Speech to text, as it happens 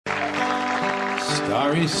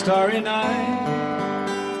Starry, starry night,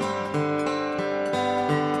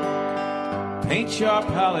 paint your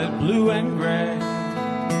palette blue and gray.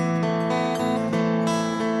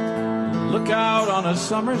 Look out on a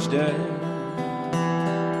summer's day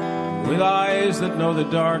with eyes that know the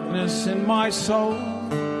darkness in my soul.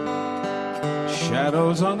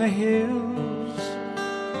 Shadows on the hills,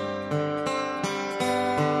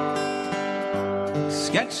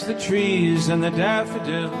 sketch the trees and the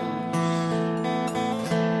daffodils,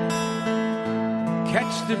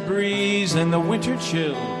 catch the breeze and the winter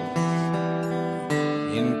chill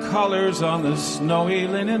in colors on the snowy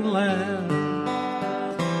linen land.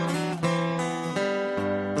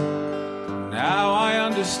 Now I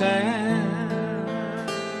understand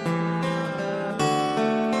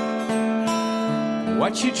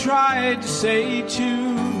what you tried to say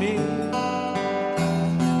to me, and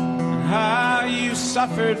how you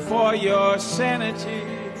suffered for your sanity,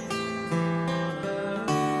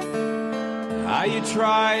 how you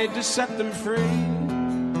tried to set them free.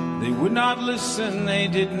 They would not listen, they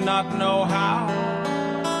did not know how.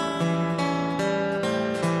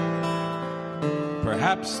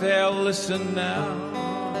 Perhaps they'll listen now.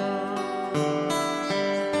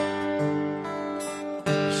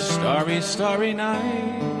 Starry, starry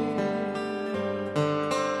night,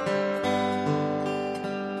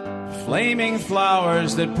 flaming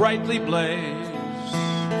flowers that brightly blaze,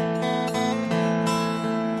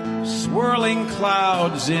 swirling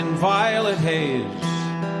clouds in violet haze,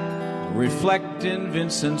 reflect in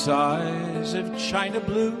Vincent's eyes of china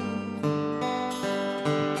blue,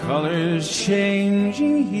 colors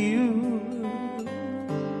changing hue.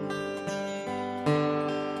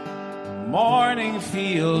 Morning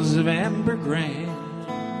fields of amber grain,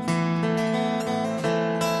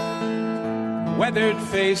 weathered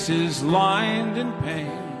faces lined in pain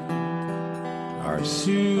are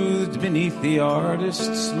soothed beneath the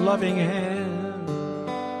artist's loving hand.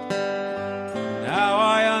 Now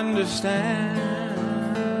I understand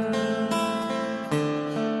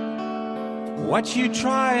what you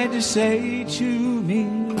tried to say to me,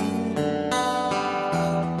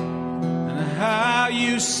 and how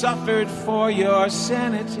you suffered for your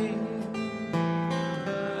sanity,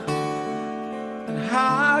 and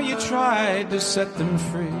how you tried to set them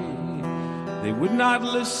free. They would not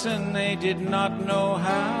listen, they did not know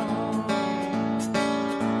how.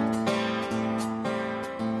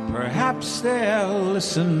 Perhaps they'll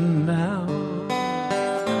listen now,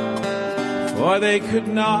 for they could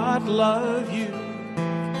not love you.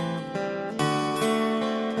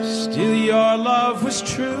 Still your love was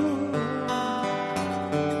true,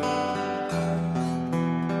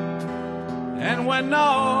 and when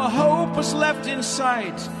no hope was left in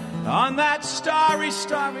sight on that starry,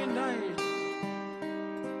 starry night,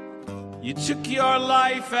 you took your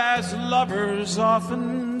life as lovers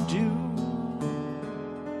often do.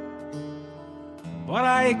 But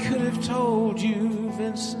I could have told you,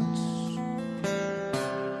 Vincent,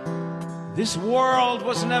 this world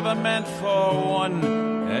was never meant for one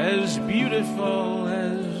as beautiful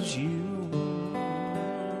as you.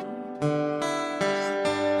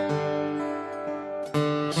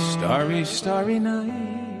 Starry, starry night,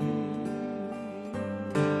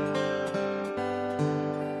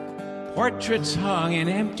 portraits hung in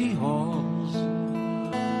empty halls,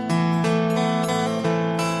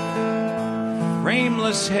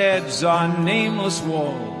 frameless heads on nameless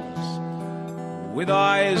walls, with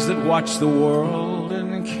eyes that watch the world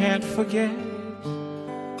and can't forget,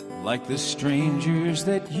 like the strangers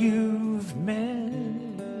that you've met.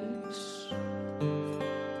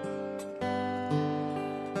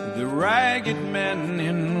 The ragged men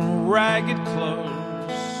in ragged clothes,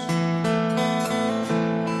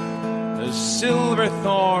 a silver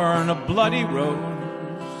thorn, a bloody rose,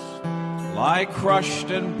 lie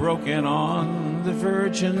crushed and broken on the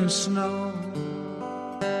virgin snow.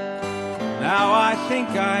 Now I think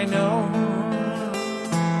I know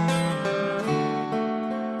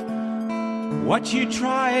what you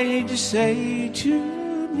tried to say to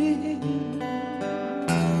me,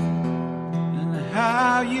 and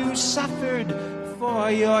how you suffered for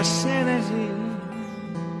your sanity,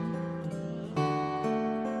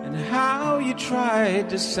 and how you tried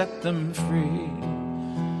to set them free.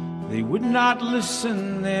 They would not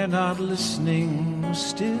listen, they're not listening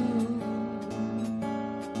still.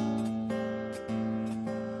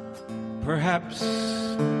 Perhaps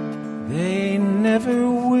they never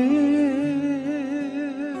will.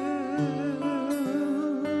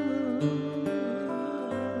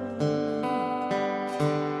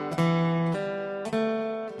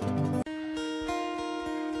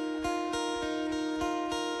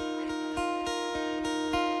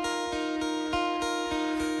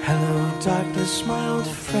 Hello, darkness, my old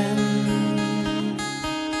friend.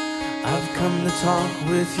 I've come to talk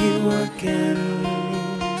with you again,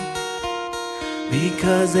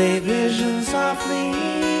 because a vision softly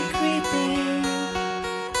creeping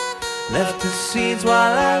left its seeds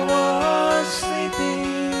while I was sleeping,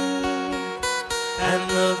 and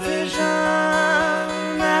the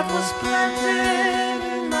vision that was planted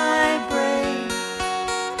in my brain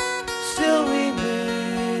still remains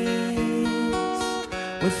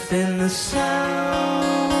within the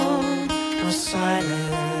sound of silence.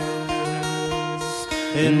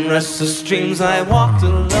 In restless dreams I walked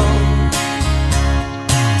alone,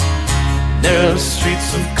 narrow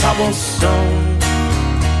streets of cobblestone,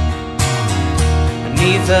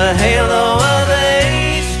 beneath the halo of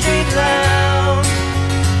a street lamp.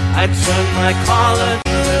 I turned my collar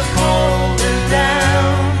to the cold and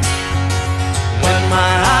down, when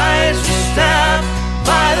my eyes were stabbed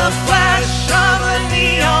by the flash of a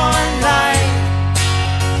neon light.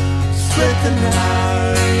 Split the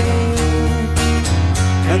night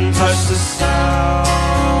and touched the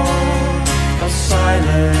sound of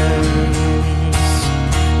silence,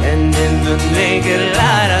 and in the naked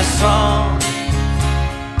light I saw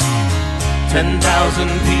 10,000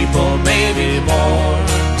 people, maybe more.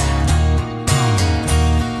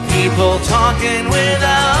 People talking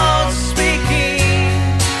without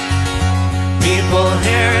speaking, people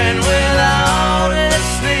hearing without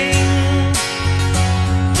listening,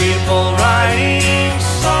 people writing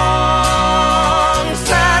songs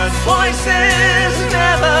that voices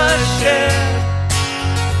never shared.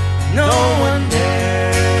 No one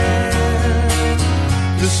dared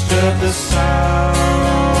disturb the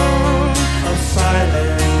sound of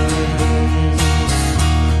silence.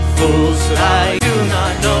 Fools that I do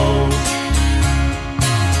not know,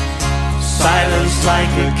 silence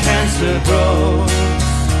like a cancer grows.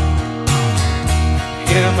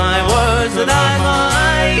 Hear my words that I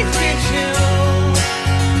might reach you,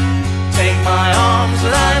 take my arms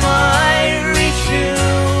that I might reach you,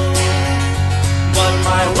 but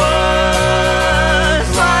my words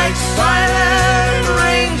like silent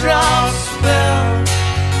raindrops fell,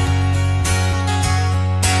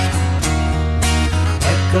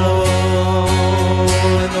 echo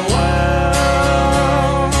in the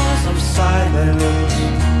wells of silence.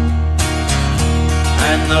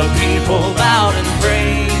 And the people bowed and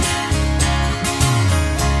prayed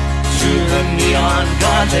to the neon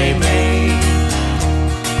god they made,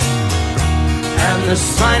 and the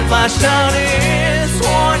sign flashed out its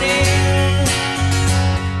warning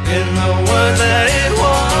in the word that it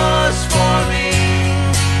was for me.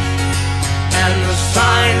 And the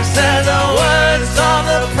sign said the words of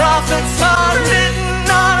the prophets are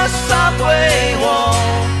written on a subway wall,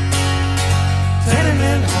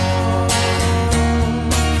 tenement hall,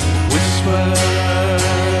 whispered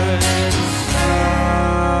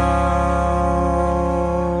sound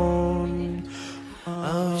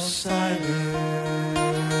of silence.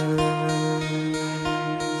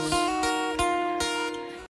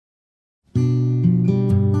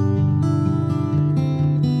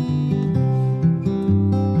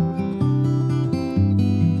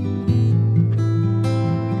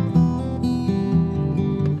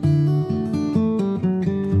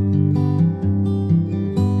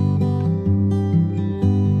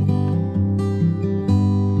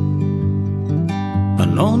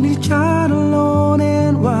 An only child alone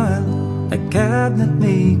and wild, a cabinet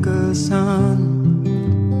maker's son.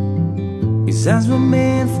 His hands were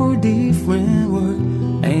meant for different work,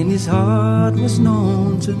 and his heart was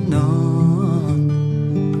known to none.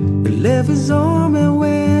 He left his home and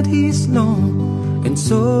went his lone and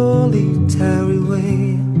solitary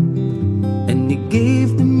way, and he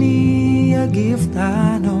gave to me a gift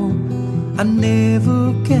I know I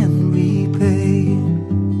never can repay.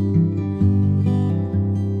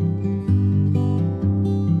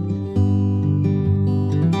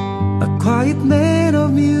 A quiet man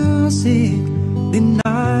of music,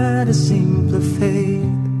 denied a simpler fate.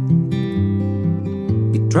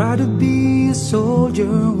 He tried to be a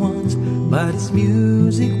soldier once, but his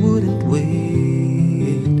music wouldn't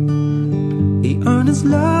wait. He earned his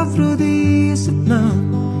love through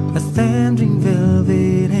discipline, a thundering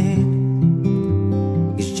velvet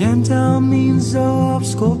hand. His gentle means of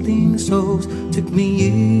sculpting souls took me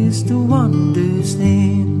years to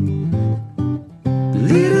understand.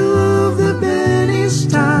 Little of the band is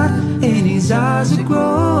tired, and his eyes are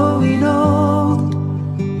growing old,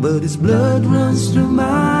 but his blood runs through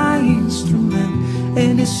my instrument,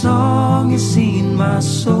 and his song is in my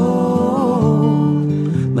soul.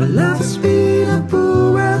 My life has been a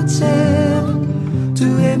poor attempt to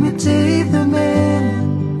imitate the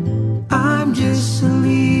man. I'm just a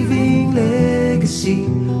living legacy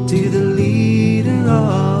to the leader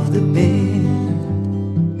of the band.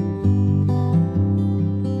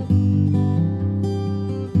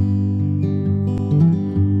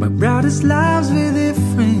 My brother's lives were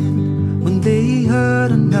different when they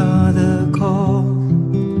heard another call.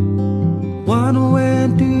 One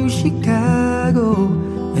went to Chicago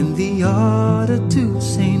and the other to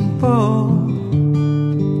St. Paul.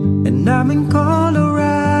 And I'm in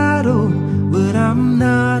Colorado, but I'm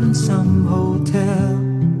not in some hotel,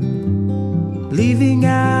 living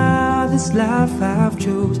out this life I've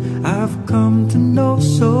chose, I've come to know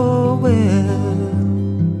so well.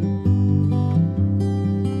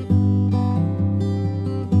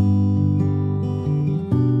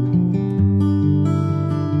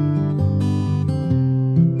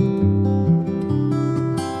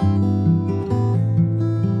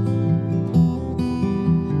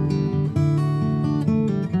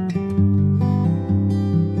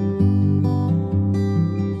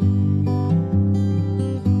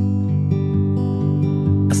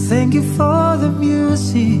 Thank you for the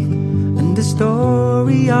music and the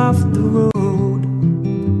story of the road.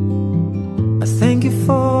 I thank you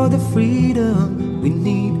for the freedom we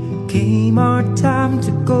need, came our time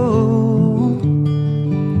to go.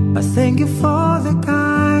 I thank you for the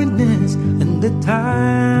kindness and the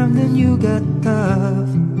time that you got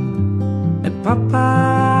tough. And Papa,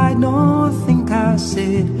 I don't think I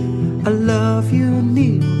said I love you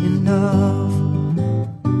near enough.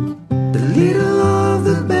 The little of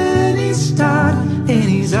the belly start and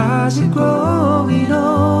his eyes are growing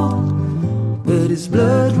old, but his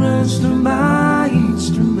blood runs through my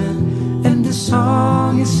instrument and the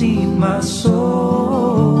song is in my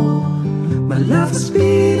soul. My love has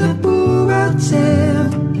been a poor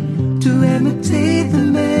attempt to imitate the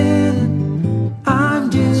man. I'm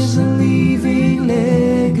just a living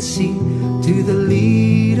legacy to the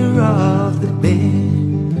leader of the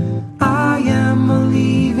band. I am a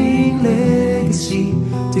living legacy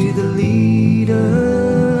to the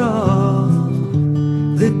leader of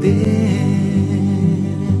the band.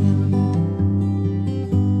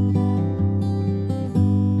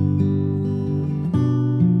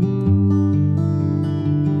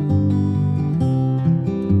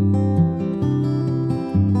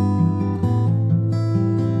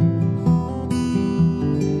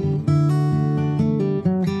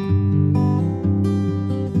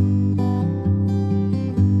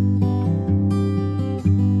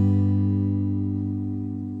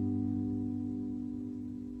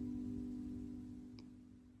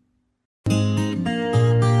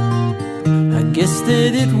 Guess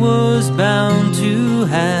that it was bound to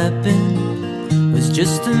happen, was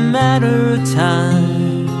just a matter of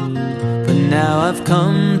time. But now I've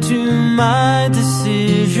come to my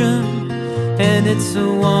decision, and it's a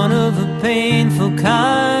one of a painful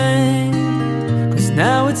kind. 'Cause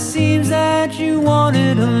now it seems that you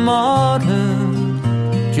wanted a martyr,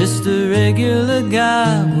 just a regular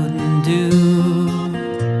guy wouldn't do.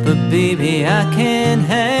 But baby, I can't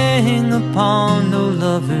hang upon no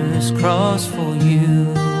lover's cross for you.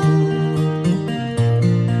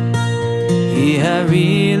 Yeah, I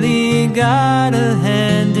really gotta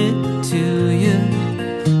hand it to you,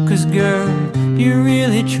 'cause girl, you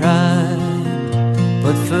really tried.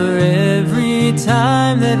 But for every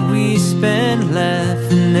time that we spent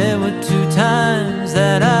laughing, there were 2 times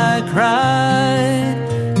that I cried.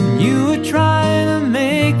 And you were trying to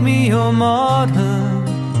make me your martyr,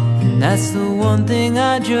 that's the one thing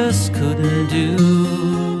I just couldn't do.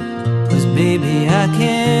 'Cause baby, I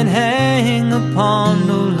can't hang upon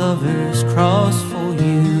no lover's cross for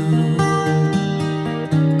you.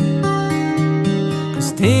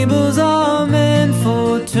 'Cause tables are meant for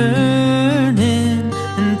turning,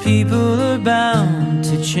 and people are bound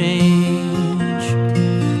to change.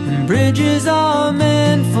 And bridges are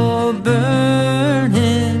meant for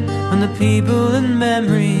burning, when the people and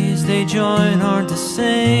memories they join aren't the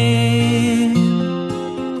same.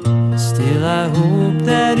 Still I hope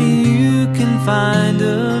that you can find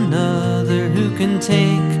another who can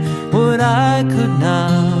take what I could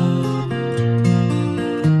not.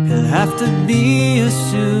 He'll have to be a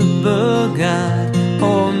super god,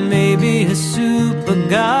 or maybe a super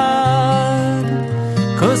god.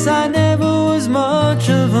 'Cause I never was much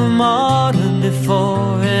of a modern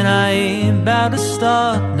before, and I ain't about to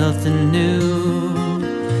start nothing new.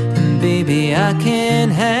 Baby, I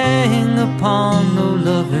can't hang upon no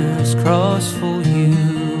lover's cross for you.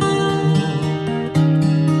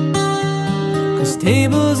 'Cause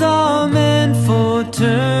tables are meant for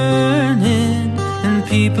turning, and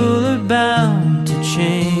people are bound to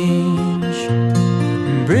change.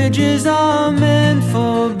 And bridges are meant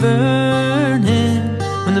for burning,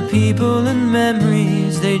 when the people and memories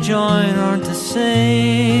join aren't the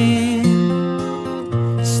same.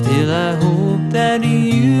 Still I hope that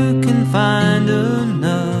you can find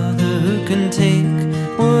another who can take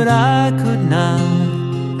what I could not.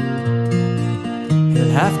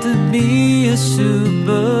 He'll have to be a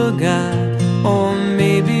super guy, or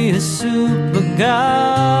maybe a super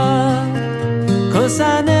god. 'Cause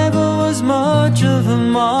I never was much of a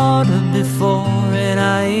martyr before, and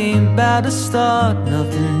I ain't about to start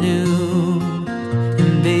nothing new.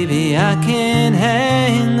 And baby, I can't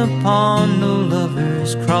hang upon no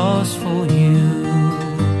lover's cross for you.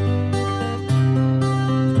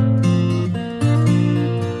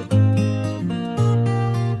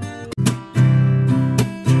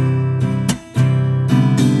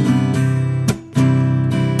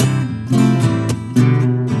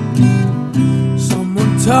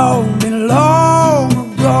 Told me long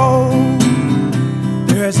ago,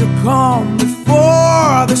 there's a calm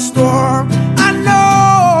before the storm. I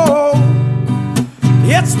know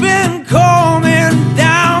it's been coming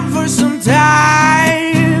down for some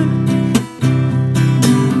time.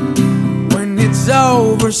 When it's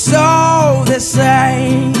over, so they say,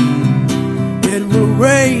 it will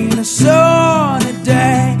rain a sunny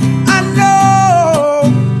day. I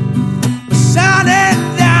know it's sounding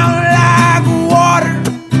down like water.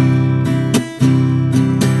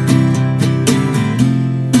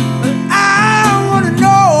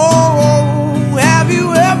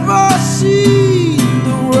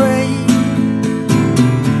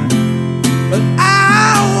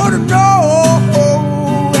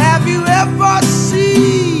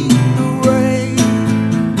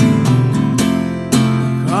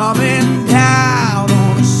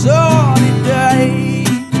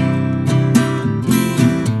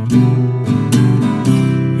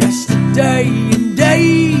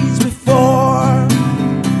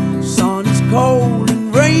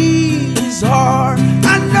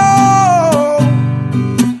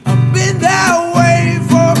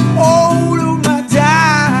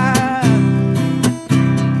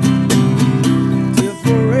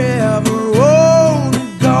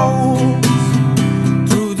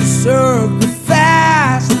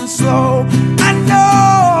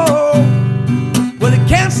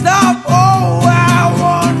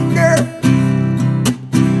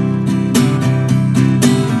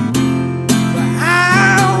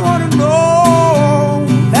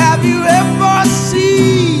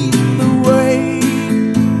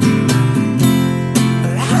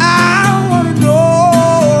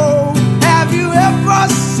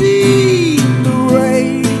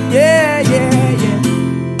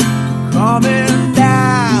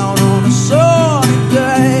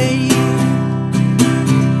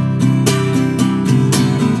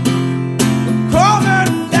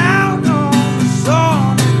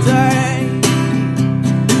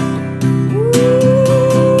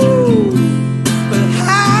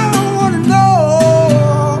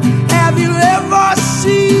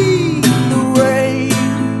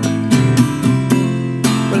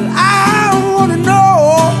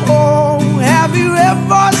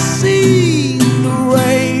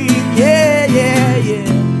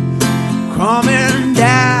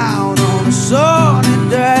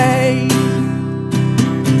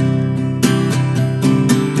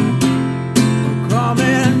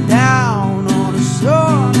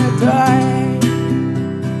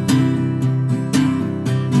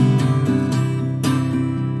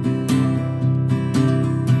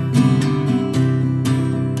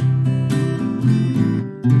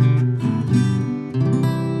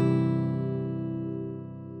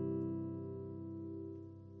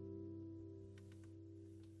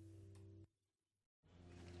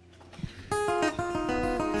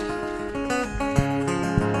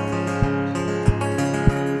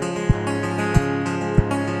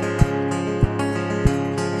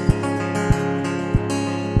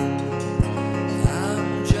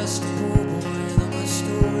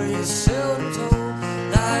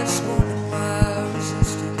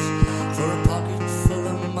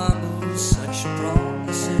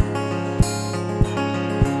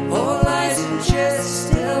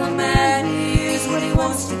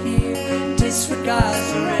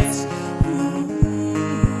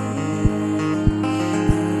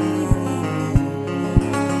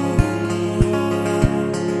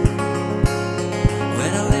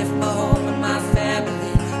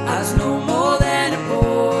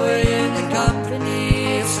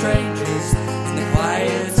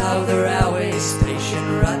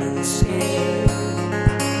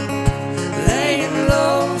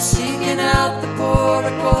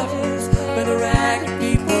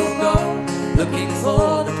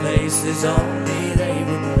 places only they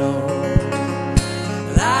would know.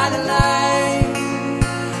 La la la,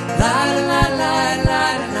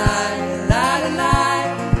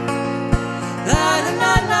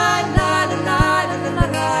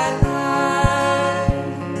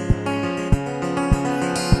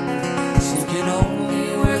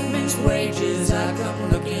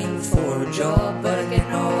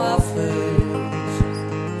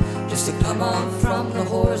 came on from the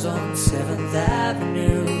whores on 7th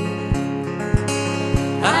Avenue.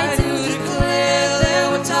 I do declare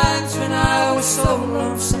there were times when I was so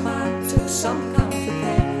lonesome I took some comfort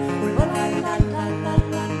there. La, la, la, la, la,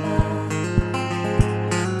 la, la.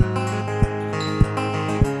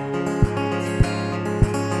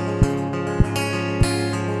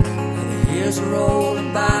 And the years are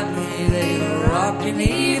rolling by me, they are rocking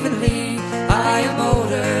evenly. I am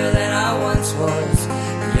older than I once was,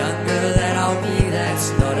 younger than I'll be, that's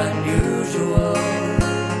not unusual.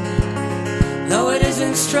 Though it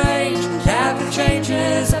isn't strange, after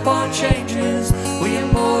changes upon changes, we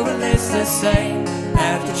are more or less the same.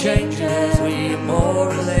 After changes, we are more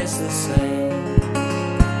or less the same.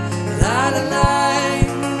 La la la,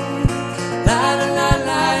 la la la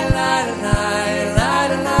la la la la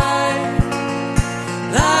la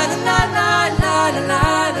la la la la la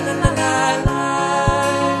la la la.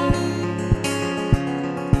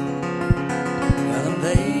 Well, I'm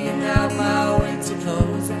laying out my winter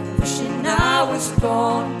clothes, wishing I was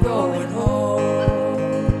gone, going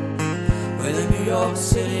home, where the New York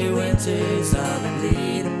City winters are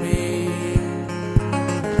leading me,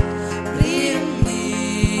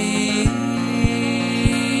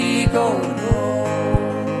 going home.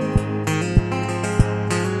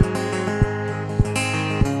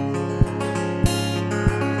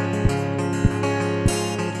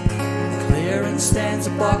 Clearance stands a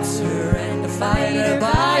boxer and a fighter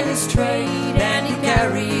by his trade, and he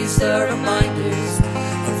carries the reminders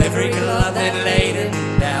of every glove that laid him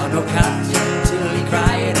down or cut till he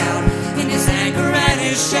cried out in his anger and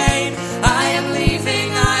his shame. I am leaving,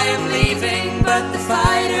 but the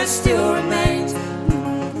fighter still remains.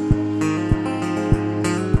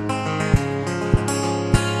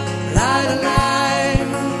 La la la,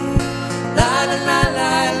 la la la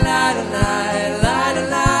la la la la la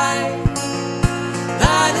la.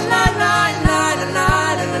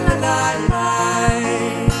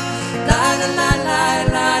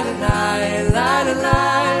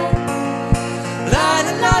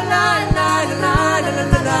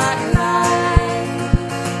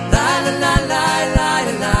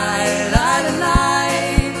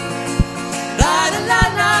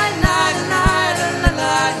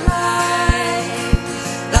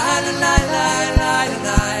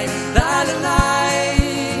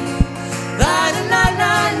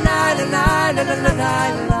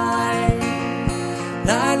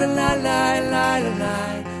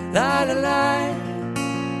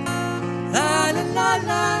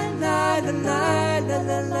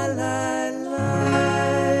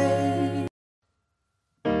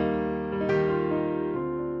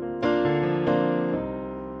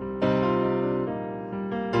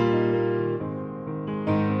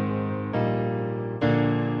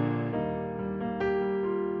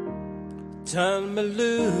 Turn me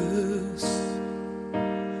loose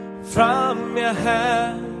from your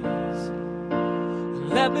hands,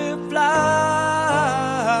 let me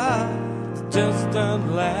fly to distant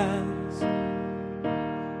lands,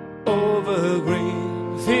 over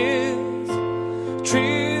green fields,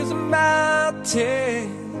 trees and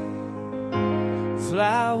mountains,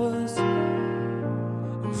 flowers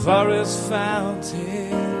and forest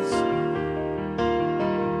fountains,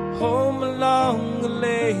 home along the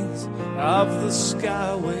lanes of the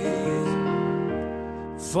skyways,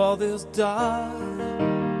 for this dark,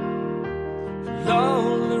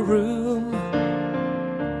 lonely room,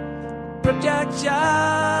 project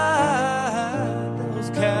shadows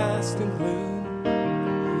casting gloom,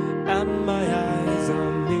 and my eyes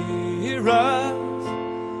are mirrors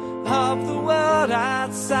of the world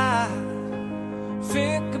outside.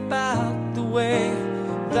 Think about the way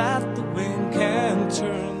that the wind can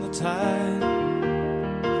turn the tide.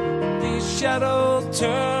 These shadows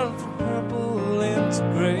turn from purple into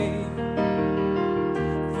gray,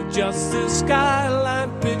 for just this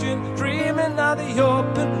skyline pigeon dreaming of the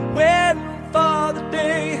open, waiting for the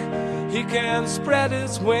day he can spread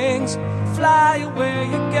his wings, fly away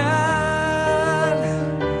again,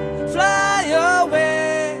 fly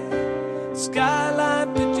away.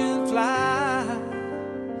 Skyline pigeon, fly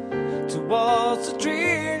towards the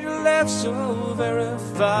dream you left so very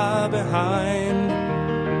far behind.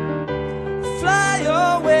 Fly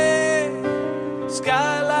away,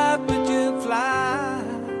 skyline pigeon, fly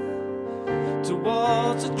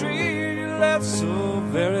towards a dream you left so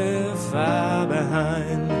very far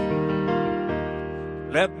behind.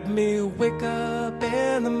 Let me wake up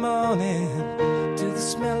in the morning to the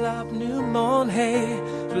smell of new mown hay,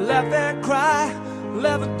 to laugh and cry,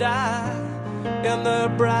 never die in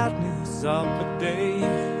the brightness of the day.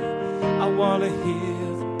 I wanna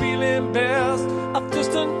hear the pealing bells of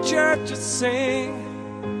distant churches sing,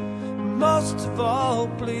 most of all,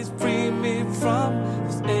 please free me from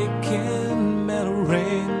this aching metal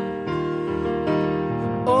ring.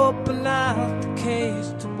 Open out the cage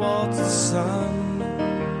towards the sun,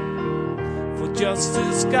 for just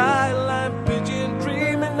a skyline pigeon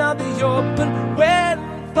dreaming of the open, waiting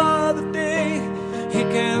for the day he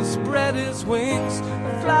can spread his wings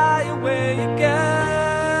and fly away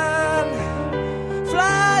again.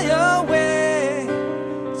 Fly away,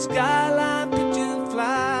 skyline pigeon,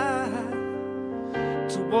 fly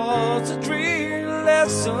towards a dream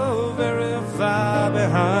left so very far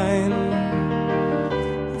behind.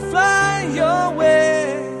 Fly your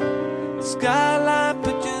way, skyline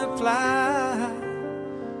pigeon, fly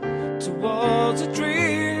towards a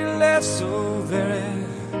dream left so very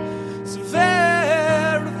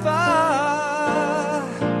far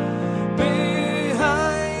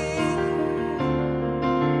behind.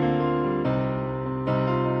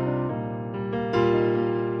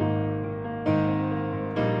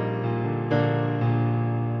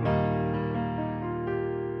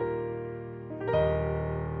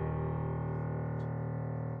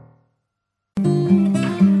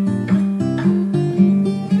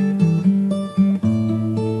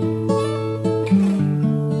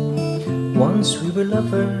 Once we were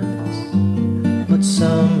lovers, but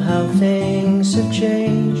somehow things have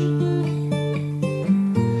changed.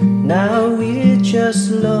 Now we're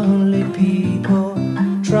just lonely people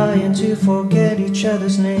trying to forget each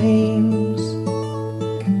other's names.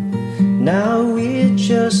 Now we're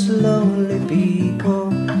just lonely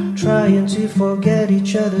people trying to forget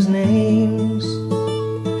each other's names.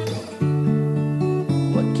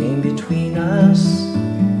 What came between us?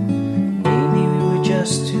 Maybe we were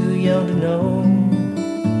just too young to know.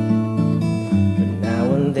 But now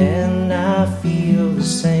and then I feel the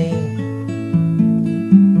same.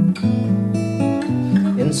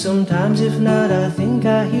 And sometimes if not, I think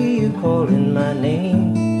I hear you calling my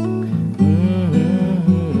name.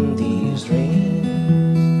 These dreams,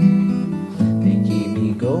 they keep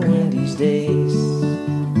me going these days.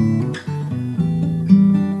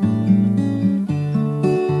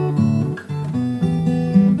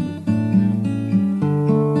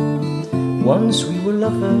 Once we were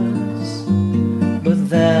lovers, but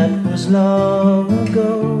that was long ago.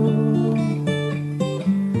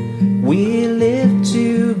 We lived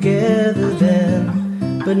together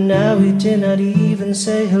then, but now we did not even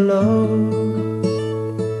say hello.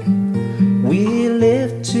 We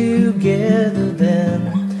lived together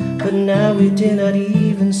then, but now we did not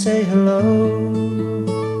even say hello.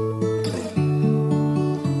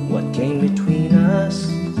 What came between us?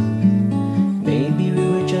 Maybe we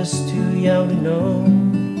were just too young to know.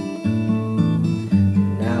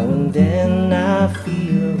 Now and then I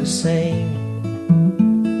feel the same.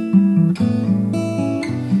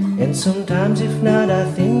 And sometimes if not, I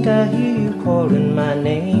think I hear you calling my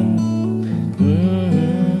name.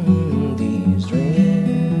 These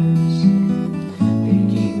dreams, they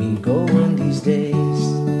keep me going these days.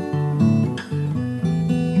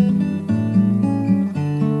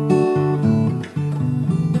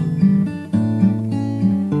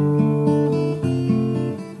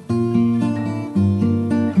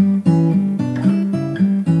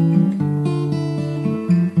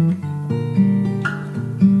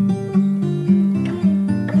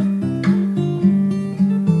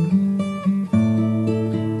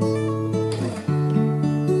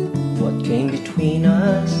 Between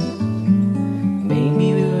us,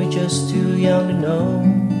 maybe we were just too young to know.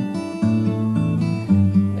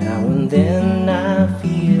 Now and then I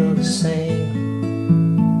feel the same.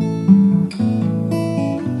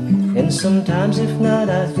 And sometimes if not,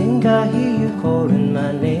 I think I hear you calling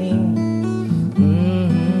my name.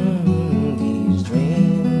 These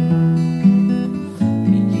dreams,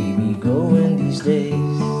 they keep me going these days.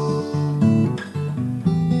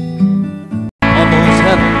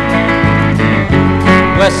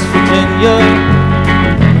 West Virginia,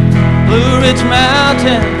 Blue Ridge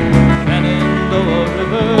Mountain, Shenandoah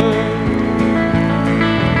River.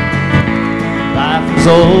 Life is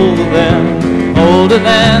older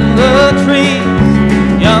than the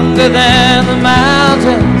trees, younger than the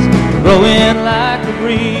mountains, growing like a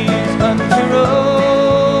breeze. Country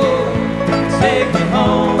road, take me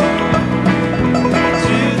home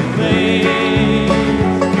to the place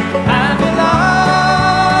I belong.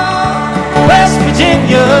 West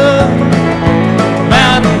Virginia,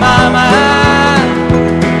 man of my mind,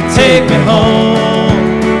 take me home.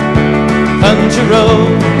 Country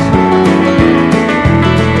roads,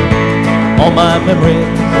 all my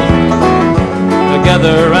memories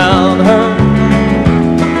together around her.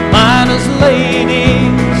 Miner's lady,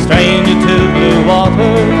 stranger to blue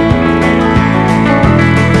water.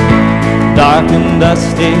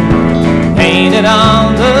 dusty, painted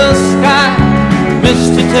on the sky.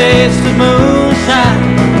 Misty taste of moonshine,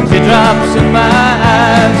 teardrops in my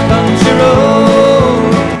eyes. Country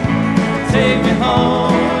road, take me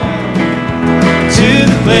home to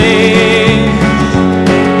the place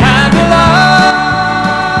I belong.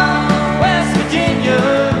 West Virginia,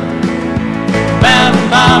 Mountain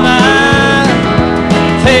Mama,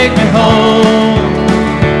 take me home.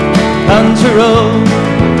 Country road,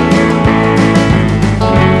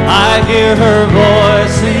 I hear her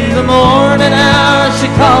voice in the morning hour. She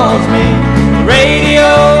calls me. The radio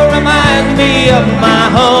reminds me of my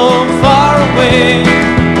home far away.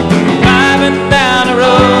 Driving down the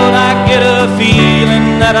road, I get a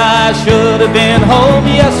feeling that I should have been home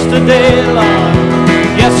yesterday, Lord,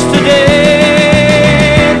 yesterday.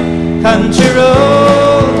 Country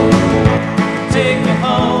road, take me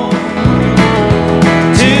home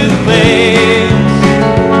to the place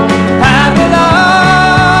I belong.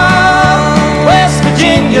 West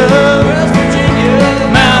Virginia,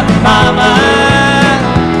 Mountain Mama,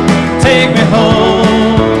 take me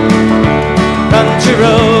home. Country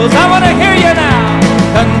roads, I want to hear you now.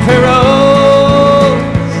 Country roads,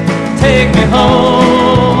 take me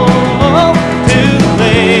home to the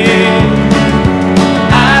place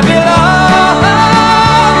I belong.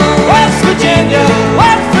 West Virginia,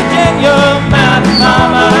 Mountain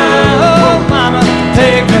Mama, oh Mama,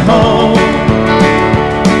 take me home.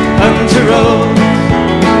 Country roads,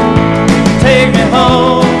 take me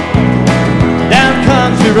home. Down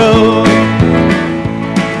country road,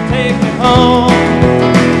 take me home.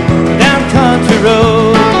 Down country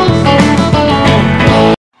road.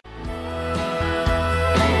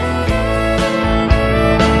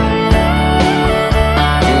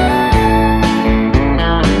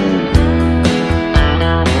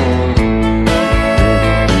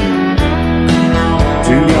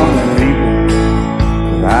 Two young people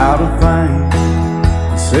without a thing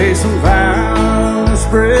say some vows and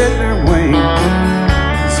spread their wings,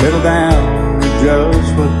 settle down and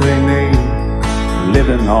just what they need,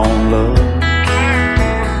 living on love.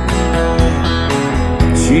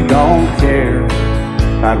 She don't care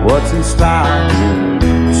about what's in style,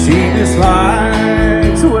 she just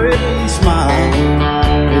likes the way he smiles.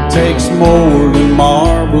 It takes more than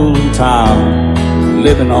marble and tile,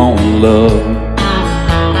 living on love.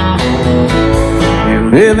 You're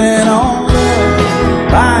living on love,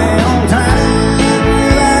 buying on time,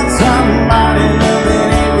 without somebody loving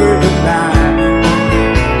ain't worth a dime.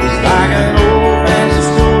 It's like an old-fashioned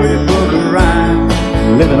storybook of rhyme,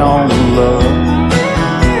 living on love.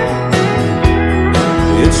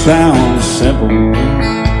 It sounds simple,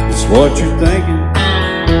 it's what you're thinking,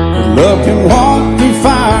 but love can walk through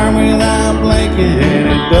fire without blinking.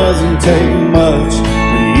 It doesn't take much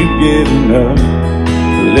when you get enough,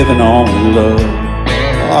 living on love.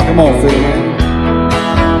 Oh, come on, Phil, man.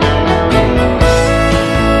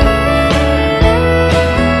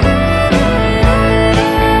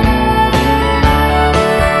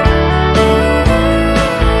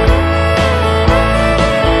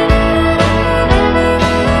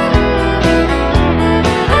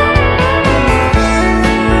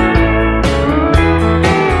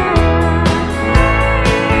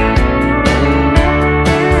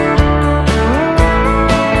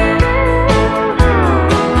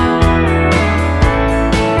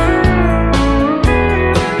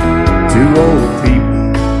 Two old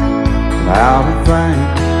people without a thing,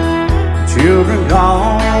 children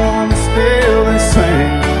gone, still they sing,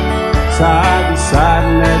 side by side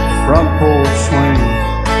in that front porch swing,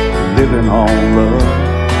 living on love.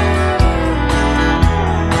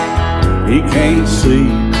 He can't see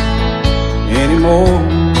anymore,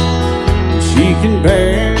 she can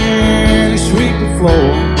barely sweep the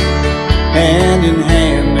floor. Hand in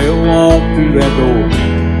hand they'll walk through that door,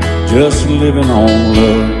 just living on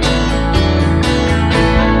love.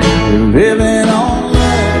 Living on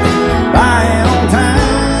love, buying on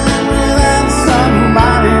time, without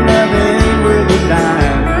somebody that ain't worth a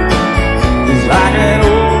dime. It's like an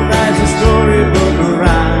old-fashioned storybook of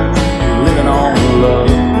rhyme, living on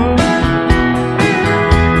love.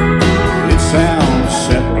 It sounds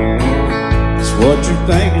simple, it's what you're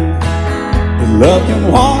thinking, but love can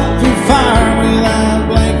walk through fire without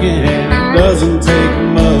blinking. It doesn't take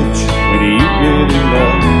much when you get in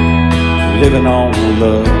love, living on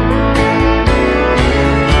love.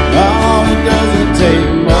 Oh, it doesn't take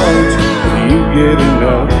much when you get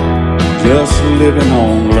enough, just living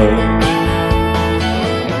on love.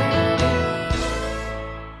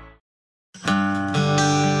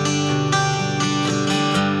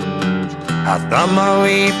 I found my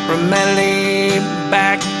way from LA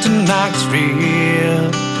back to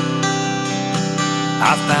Knoxville.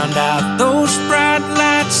 I found out those bright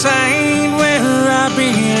lights ain't where I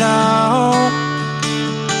belong.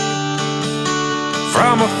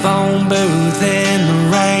 From a phone booth in the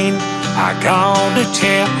rain, I called to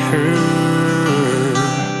tell her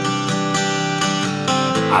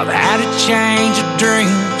I've had a change of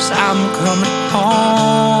dreams, I'm coming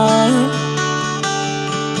home.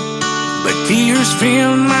 But tears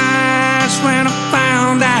filled my eyes when I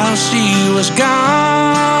found out she was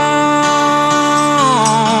gone.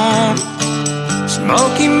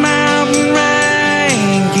 Smoky Mountain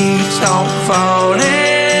rain keeps on falling.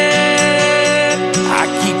 I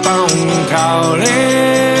keep on calling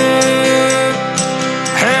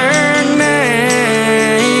her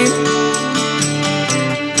name.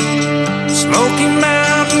 Smoky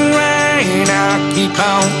Mountain rain, I keep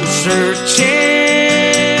on searching.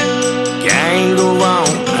 Can't go on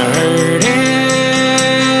hurting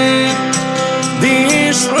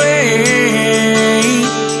this way.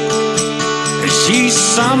 She's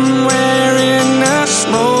somewhere in the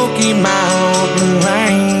Smoky Mountain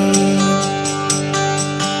rain.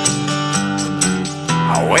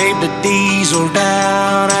 I waved a diesel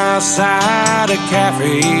down outside a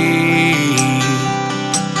cafe.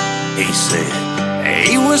 He said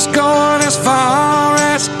he was going as far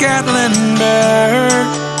as Gatlinburg.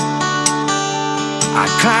 I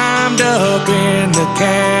climbed up in the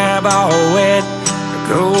cab all wet,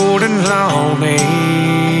 cold and lonely.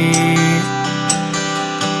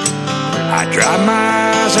 I dried my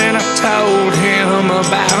eyes and I told him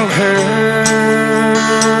about her.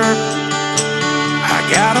 I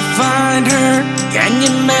gotta find her. Can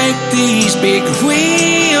you make these big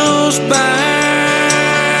wheels burn?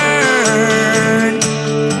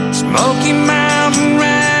 Smoky Mountain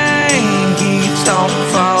rain keeps on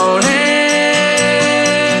falling.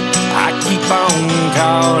 I keep on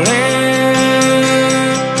calling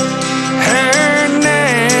her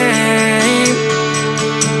name.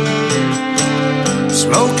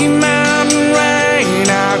 Smoky Mountain rain,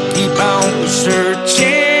 I'll keep on searching.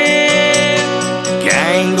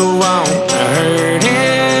 Can't go on hurting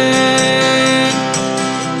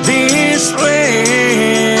this way.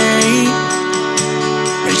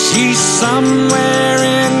 She's somewhere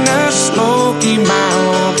in the Smoky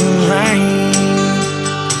Mountain rain.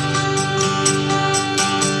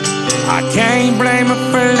 I can't blame her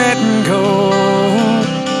for letting go.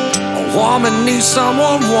 A woman needs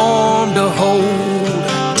someone warm to hold.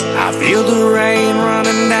 I feel the rain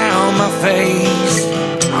running down my face.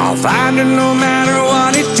 I'll find her no matter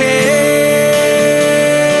what it takes.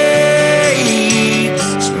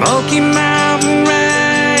 Smoky Mountain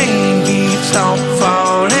rain keeps on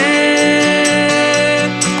falling.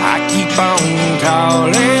 I keep on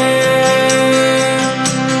calling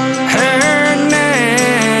her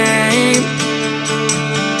name.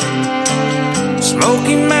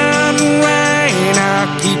 Smoky Mountain rain, I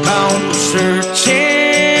keep on searching.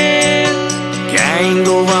 Can't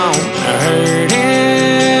go on hurting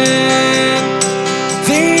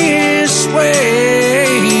this way.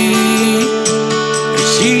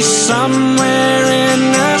 She's somewhere in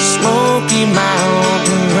the Smoky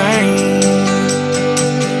Mountain rain.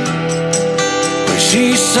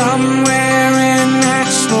 She's somewhere in that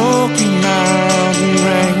Smoky Mountain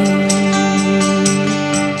rain.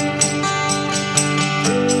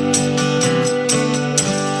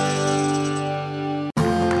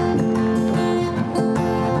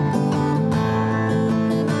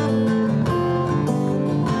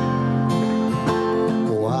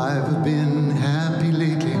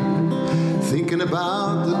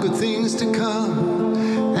 About the good things to come,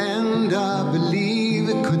 and I believe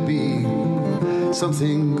it could be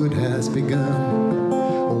something good has begun.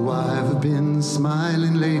 Oh, I've been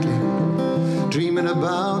smiling lately, dreaming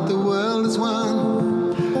about the world as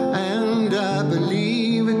one, and I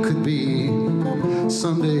believe it could be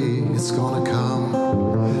someday it's gonna come.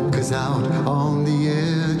 'Cause out on the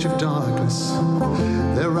edge of darkness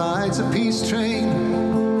there rides a peace train.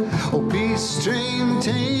 Oh, peace train,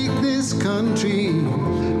 take this country,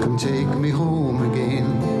 come take me home again.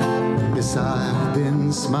 Yes, I've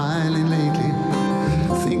been smiling lately,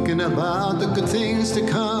 thinking about the good things to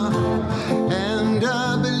come, and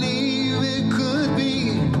I believe it could be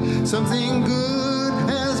something good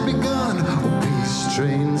has begun. Oh, peace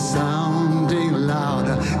train sounding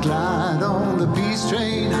louder, glide on the peace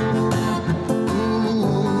train.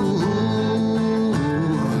 Ooh,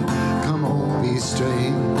 come on, peace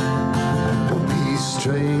train.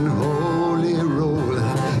 Train, holy roll,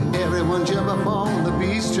 everyone jump up on the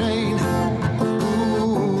peace train.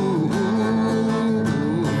 Ooh,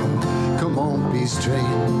 come on, peace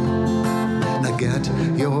train. Now get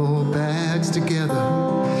your bags together,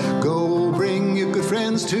 go bring your good friends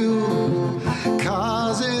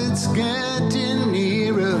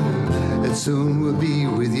soon will be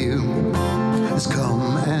with you. Let's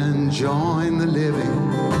come and join the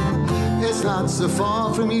living. It's not so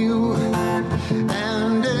far from you,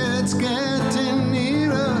 and it's getting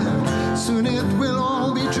nearer. Soon it will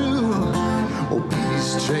all be true. Oh,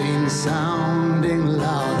 peace train sounding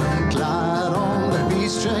loud, glide on the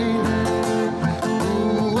peace train.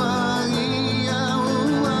 Ooh, ah, yeah,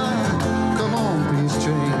 ooh, ah. Come on, peace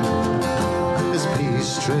train. This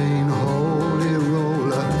peace train, holy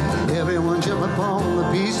roller. Everyone jump upon the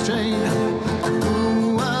peace train.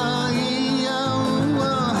 Ooh, ah, yeah, ooh,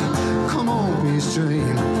 ah. Come on, peace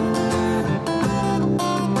train.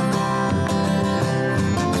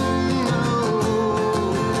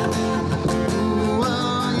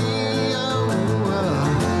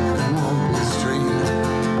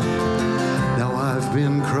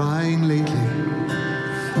 Been crying lately,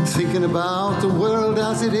 thinking about the world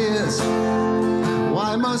as it is.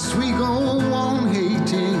 Why must we go on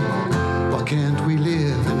hating? Why can't we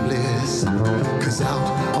live in bliss? 'Cause out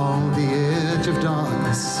on the edge of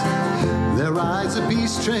darkness there rides a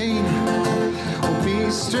peace train. Oh,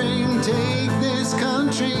 peace train, take this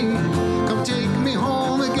country, come take me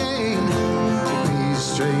home again. Oh, peace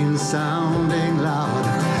train sounding loud,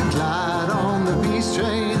 glide on the peace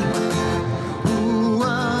train.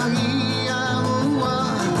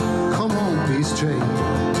 Peace train,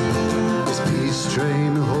 this peace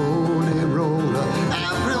train, holy roller.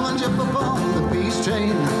 Everyone jump upon the peace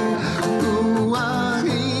train. Ooh, ah,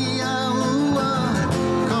 yeah, ooh, ah.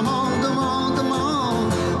 Come on, come on, come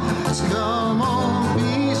on. Let's come on,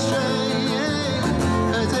 peace train.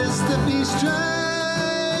 This is the peace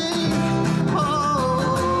train. Oh,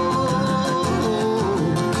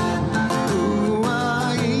 ooh,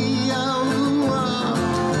 ah, yeah, ooh, ah.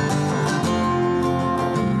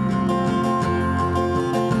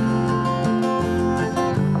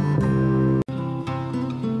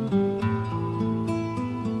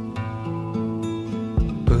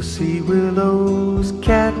 Pussy willows,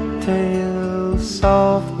 cattails,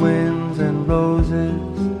 soft winds and roses,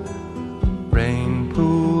 rain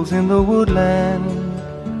pools in the woodland,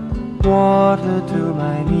 water to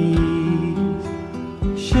my knees,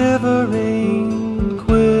 shivering,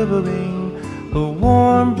 quivering, the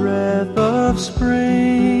warm breath of spring.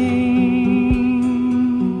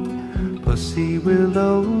 Pussy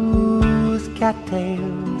willows,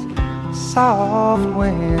 cattails, soft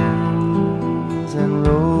winds and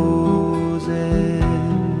roses,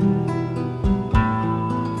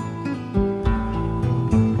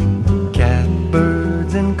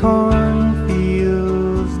 catbirds and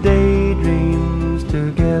cornfields, daydreams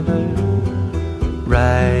together,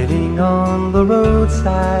 riding on the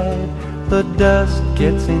roadside, the dust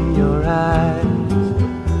gets in your eyes,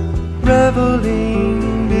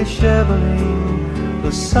 reveling, disheveling,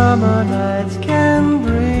 the summer nights can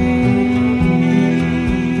bring.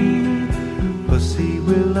 Pussy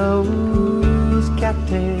willows,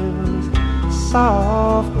 cattails,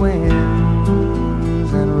 soft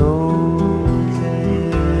winds and roses.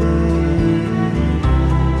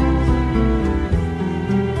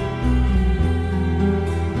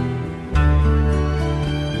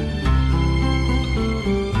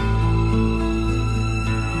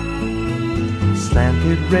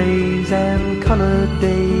 Slanted rays and colored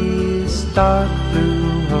days, dark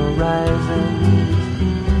blue horizons,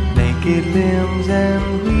 naked limbs and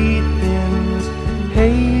wheat bins,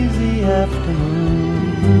 hazy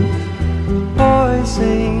afternoons. Boys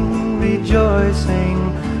sing, rejoicing,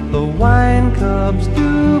 the wine cups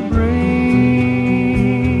do bring.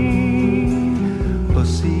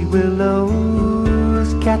 Pussy willows,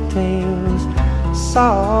 cattails,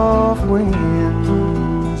 soft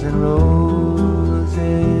winds and roses.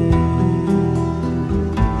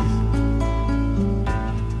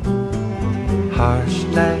 Harsh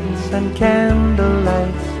nights and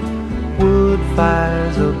candlelights, wood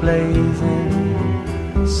fires are blazing,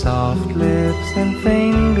 soft lips and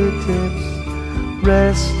fingertips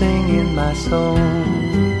resting in my soul,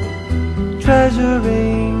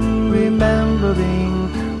 treasuring, remembering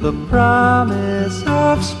the promise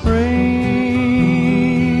of spring.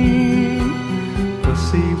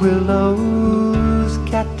 Pussy willows,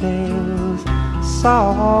 cattails,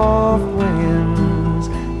 soft winds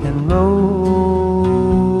and roses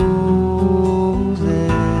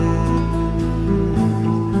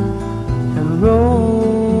and roses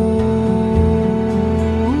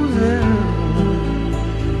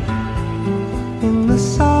in the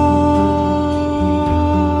soft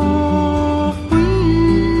wind.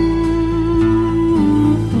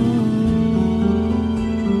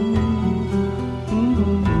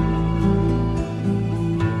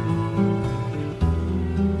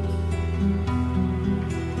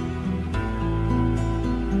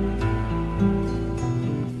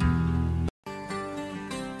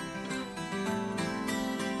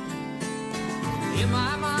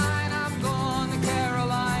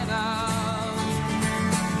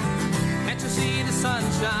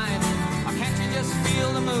 sunshine? Or can't you just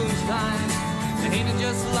feel the moonshine? Ain't it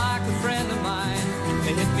just like a friend of mine?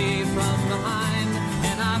 They hit me from behind,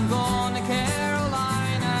 and I'm going to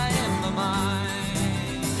Carolina in my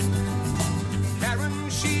mind. Karen,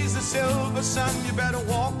 she's the silver sun. You better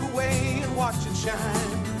walk away and watch it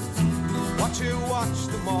shine. Watch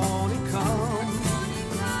the morning come.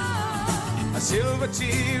 A silver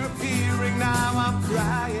tear appearing, now I'm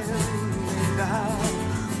crying. And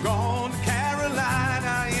I'm gone to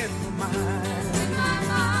Carolina in my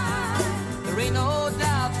mind. There ain't no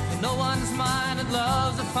doubt in no one's mind that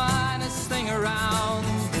love's the finest thing around.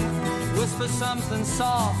 Whisper something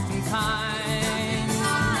soft and kind.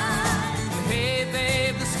 Hey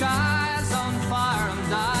babe, the sky's on fire, I'm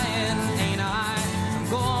dying, ain't I? I'm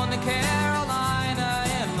going to Carolina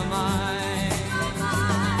in my mind.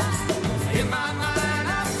 In my mind,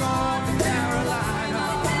 I'm going to Carolina.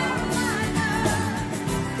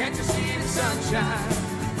 Can't you see the sunshine?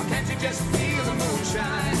 Or can't you just feel the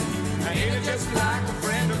moonshine? Ain't it just like a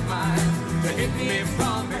friend of mine to hit me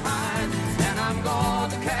from behind? And I'm going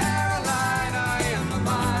to Carolina in my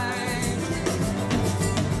mind.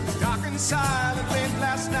 Dark and silent late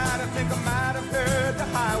last night, I think I might have heard the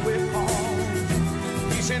highway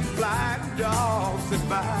home. He sent flying dogs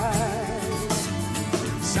advice.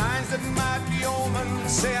 Signs that might be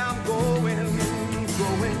omens say I'm going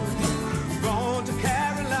to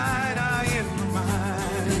Carolina in my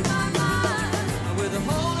mind. With a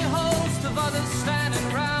holy host of others standing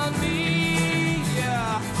around me,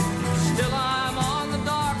 yeah. Still I'm on the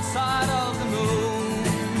dark side of the moon,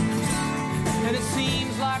 and it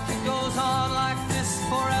seems like it goes on like this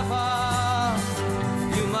forever.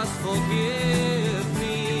 You must forgive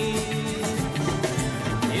me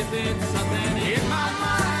if it's something In my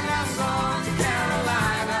mind, I'm going to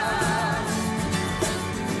Carolina.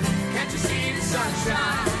 Can't you see the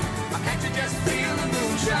sunshine? Or can't you just feel the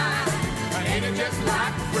moonshine? Or ain't it just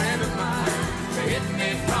like a friend of mine to hit me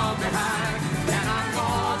from behind? And I'm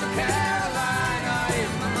going to Carolina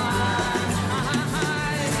in my mind.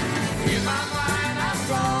 In my mind, I'm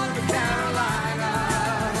going to Carolina.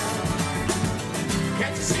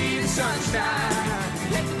 Can't you see the sunshine?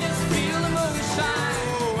 Can't you just feel the moonshine?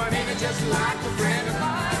 Oh, and ain't it just like a friend of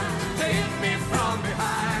mine to hit me from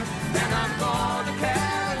behind? And I'm going to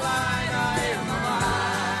Carolina in my mind.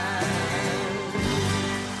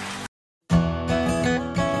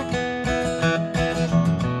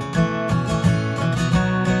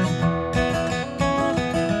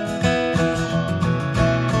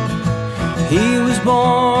 He was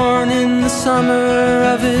born in the summer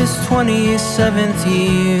of his 27th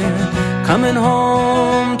year, coming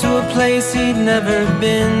home to a place he'd never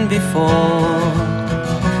been before.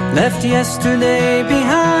 Left yesterday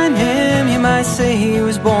behind him, you might say he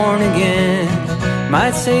was born again.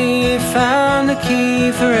 Might say he found a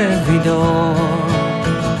key for every door.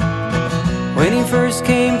 When he first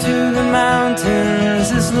came to the mountains,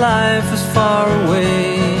 his life was far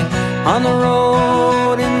away, on the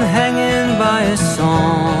road and hanging by a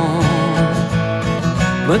song.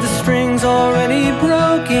 But the string's already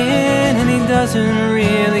broken and he doesn't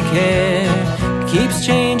really care. It keeps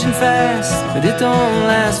changing fast, but it don't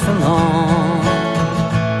last for long.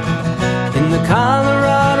 In the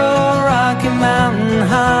Colorado Rocky Mountain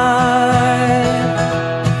High,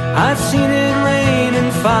 I've seen it rain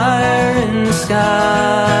and fire in the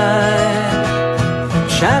sky.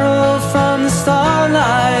 Shadow from the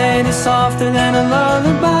starlight is softer than a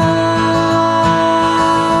lullaby.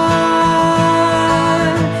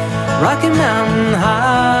 Rocky Mountain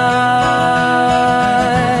High,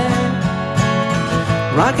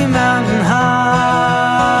 Rocky Mountain High.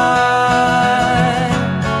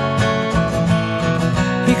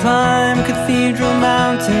 He climbed Cathedral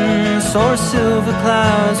Mountain, saw silver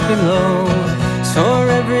clouds below, saw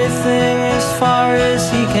everything as far as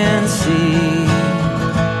he can see.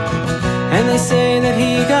 And they say that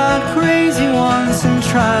he got crazy once and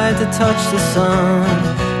tried to touch the sun,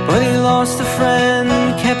 but he lost a friend,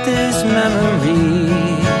 kept his memory.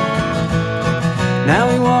 Now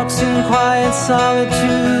he walks in quiet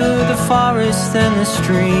solitude, the forest and the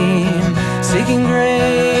stream, seeking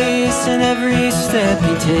grace in every step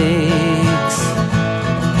he takes.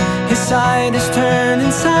 His sight is turned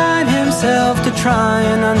inside himself to try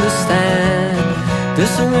and understand the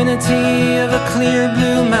serenity of a clear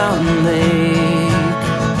blue mountain lake.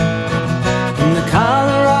 In the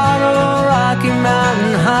Colorado Rocky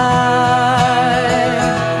Mountain High,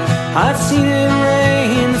 I've seen it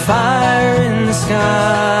rain fire in the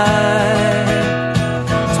sky.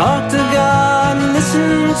 Talk to God and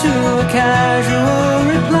listen to a casual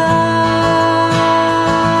reply.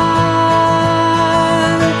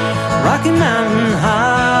 Rocky Mountain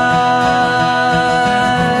High.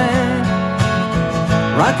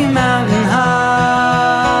 Rocky Mountain High.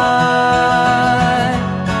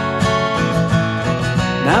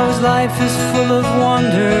 Now his life is full of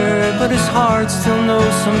wonder, but his heart still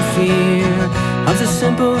knows some fear of the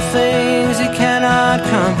simple things he cannot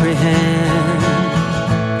comprehend.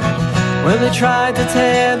 Well, they tried to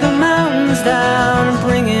tear the mountains down and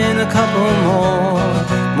bring in a couple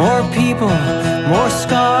more people, more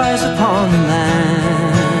scars upon the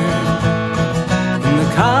land. In the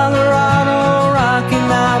Colorado Rocky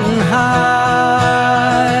Mountain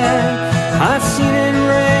High, I've seen it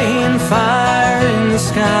rain fire in the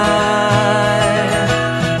sky.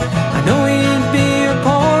 I know he'd be a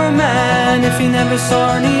poor man if he never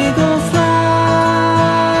saw an eagle fly.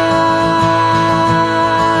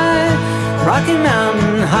 Rocky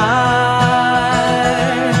Mountain High,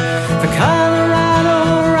 the Colorado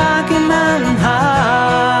Rocky Mountain High.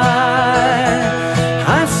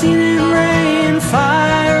 I've seen it rain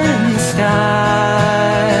fire in the sky.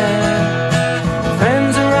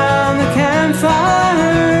 Friends around the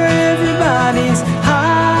campfire, everybody's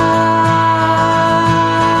high.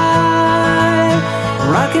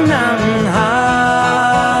 Rocky Mountain High,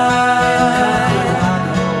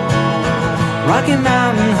 Rocky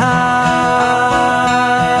Mountain High.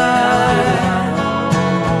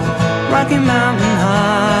 Rocky Mountain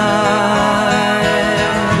High,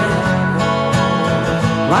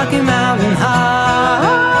 Rocky Mountain High.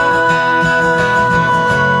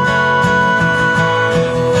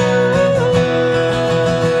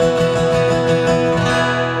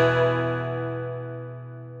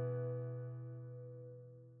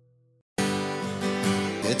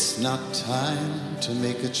 It's not time to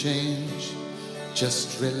make a change.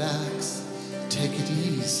 Just relax, take it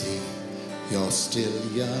easy. You're still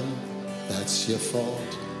young, that's your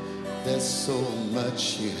fault. There's so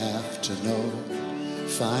much you have to know.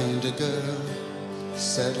 Find a girl,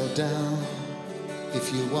 settle down.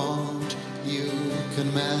 If you want, you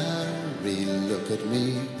can marry. Look at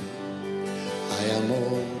me, I am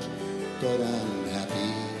old, but I'm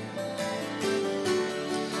happy.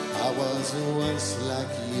 I was once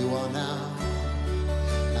like you are now,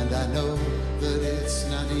 and I know that it's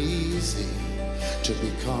not easy to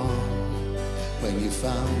be calm when you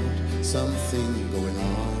found something going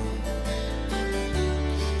on.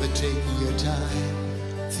 But take your time,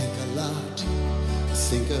 think a lot,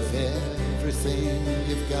 think of everything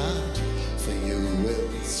you've got. For you will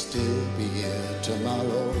still be here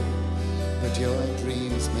tomorrow, but your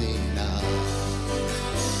dreams may not.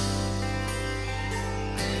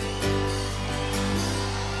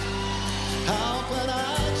 How can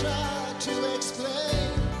I try to explain?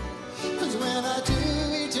 'Cause when I do,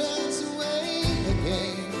 he turns away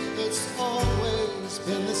again. It's always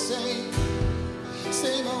been the same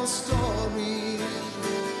old story.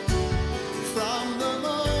 From the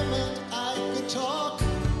moment I could talk,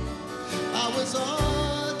 I was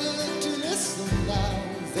ordered to listen. Now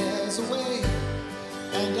there's a way,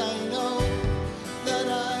 and I know that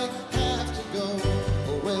I have to go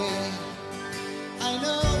away. I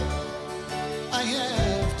know I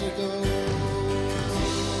have to go.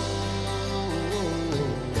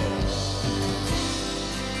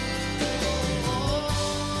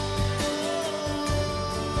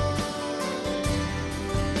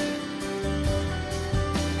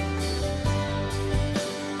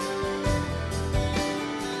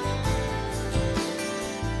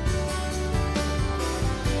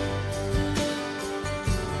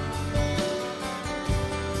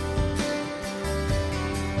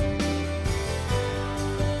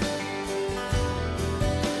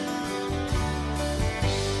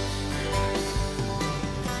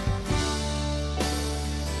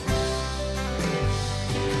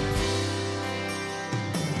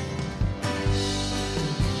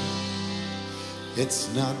 It's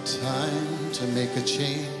not time to make a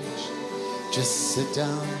change. Just sit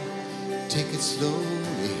down, take it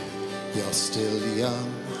slowly. You're still young,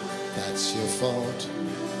 that's your fault.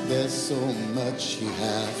 There's so much you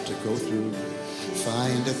have to go through.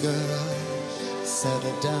 Find a girl,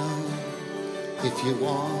 settle down. If you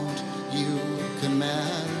want, you can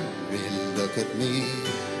marry. Look at me,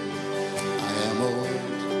 I am old,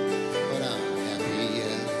 but I'm happy.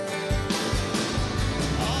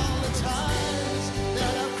 All the times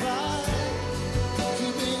that I cried,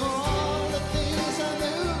 keeping all the things I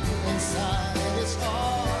knew inside. It's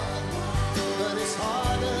hard, but it's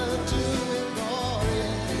harder to ignore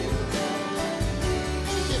it.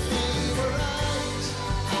 If they were right,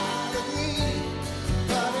 I'd agree,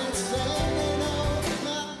 but instead they know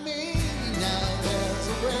not me. Now there's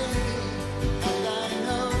a way, and I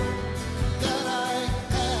know that I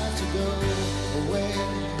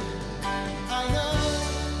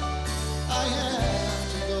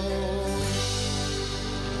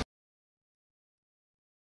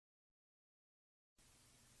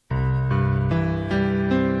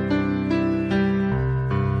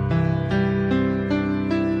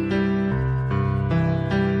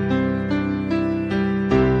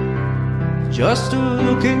just to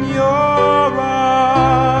look in your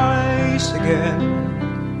eyes again,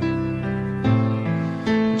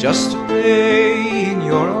 just to lay in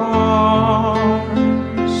your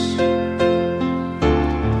arms,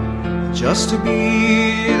 just to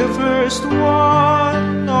be the first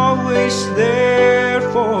one, always there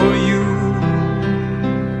for you,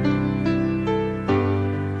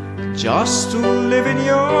 just to live in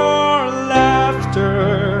your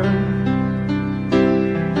laughter,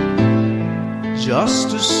 just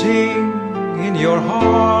to sing in your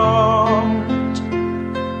heart,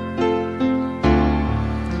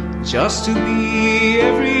 just to be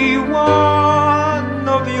every one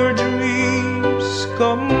of your dreams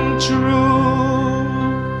come true,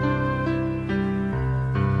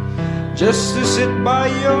 just to sit by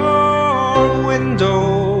your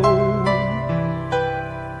window,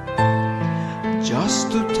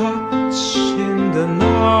 just to touch in the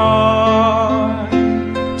night,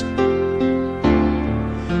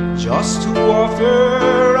 just to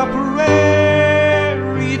offer a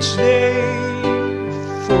prayer each day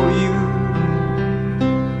for you,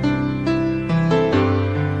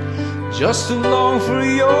 just to long for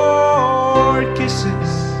your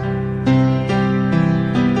kisses,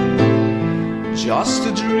 just to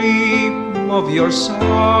dream of your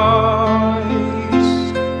sighs,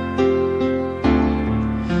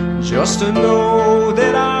 just to know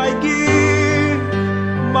that I give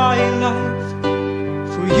my life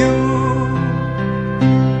for you.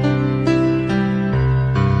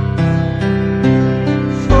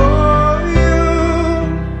 For you,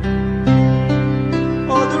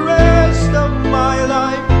 all the rest of my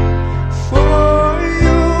life. For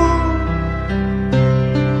you,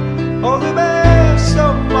 all the best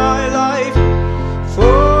of my life.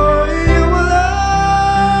 For you alone,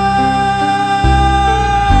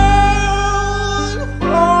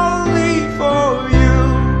 only for you.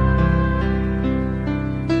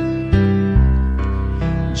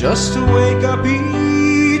 Just to wake up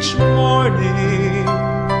each morning,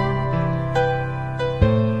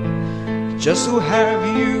 just to have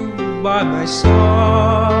you by my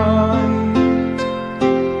side,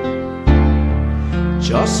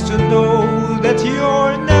 just to know that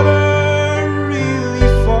you're never really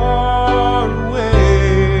far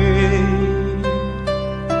away,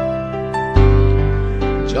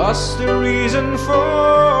 just a reason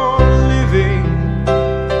for living,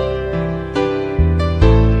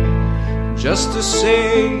 just to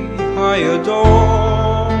say I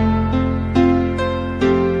adore,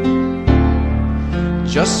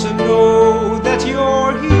 just to know that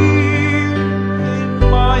you're here in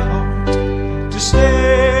my heart to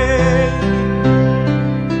stay.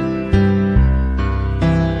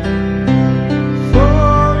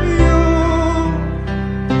 For you,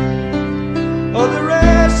 all the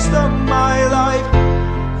rest of my life.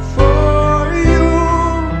 For you,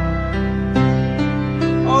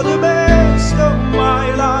 all the best of my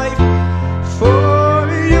life. For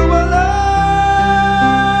you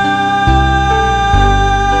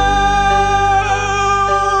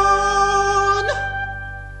alone,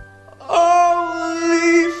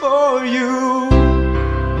 only for you.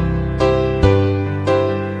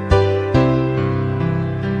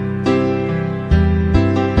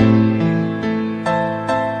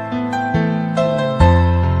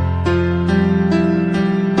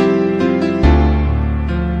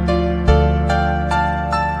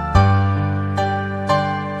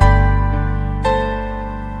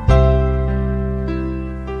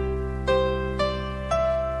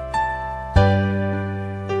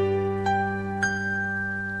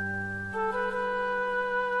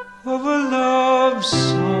 Of a love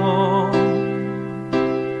song,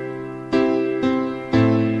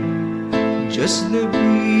 just the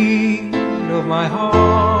beat of my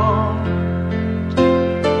heart,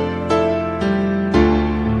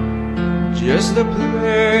 just the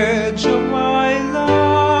pledge of my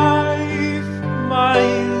life, my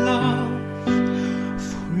love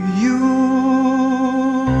for you.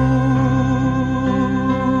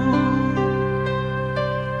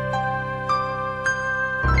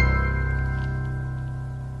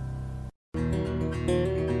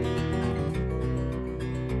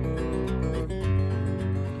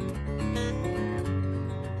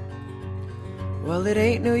 Well, it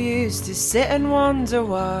ain't no use to sit and wonder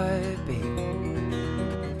why, babe,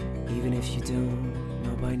 even if you don't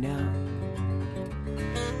know by now.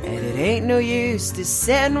 And it ain't no use to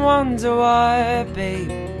sit and wonder why,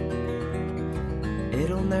 babe,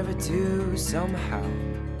 it'll never do somehow.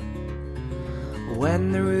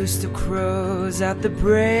 When the rooster crows at the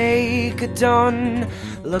break of dawn,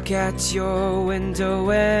 look at your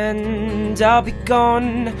window and I'll be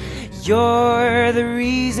gone. You're the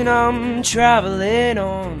reason I'm traveling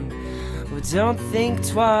on. Well, don't think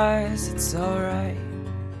twice, it's alright.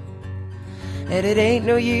 And it ain't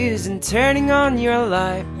no use in turning on your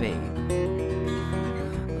light, babe,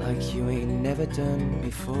 like you ain't never done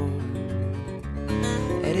before.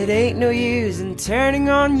 And it ain't no use in turning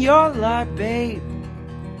on your light, babe.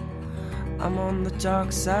 I'm on the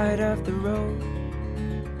dark side of the road.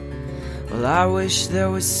 Well, I wish there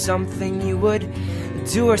was something you would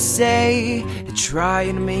do or say to try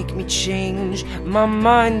and make me change my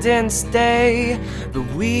mind and stay. But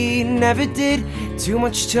we never did too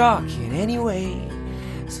much talking anyway,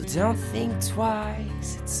 so don't think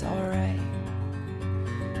twice, it's alright.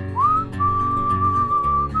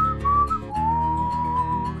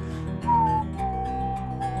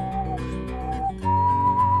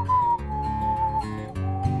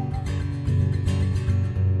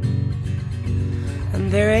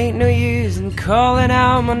 There ain't no use in calling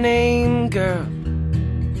out my name, girl,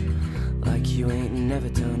 like you ain't never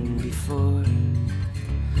done before.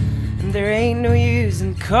 And there ain't no use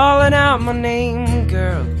in calling out my name,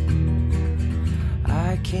 girl,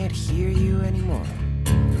 I can't hear you anymore.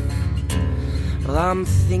 Well, I'm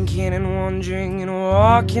thinking and wondering and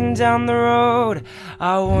walking down the road.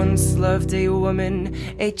 I once loved a woman,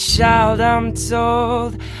 a child, I'm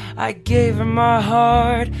told. I gave her my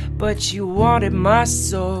heart, but she wanted my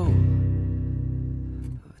soul.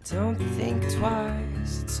 Don't think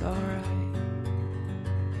twice, it's alright.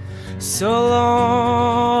 So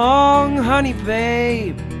long, honey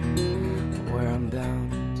babe, where I'm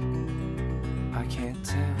bound, I can't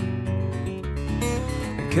tell.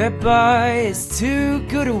 Goodbye is too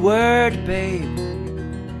good a word, babe,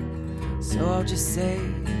 so I'll just say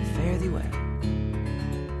fare thee well.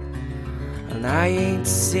 And I ain't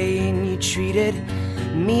saying you treated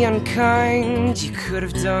me unkind, you could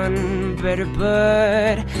have done better,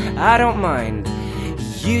 but I don't mind.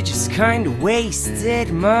 You just kinda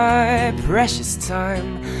wasted my precious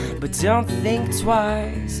time, but don't think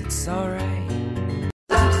twice, it's alright.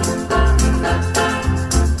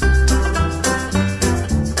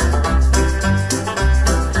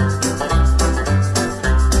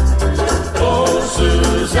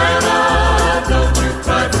 Susanna, don't you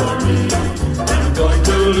cry for me. I'm going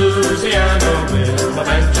to Louisiana with my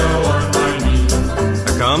banjo on my knee. I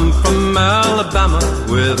come from Alabama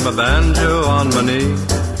with my banjo on my knee.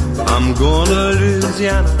 I'm going to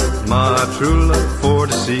Louisiana, my true love for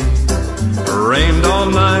to see. It rained all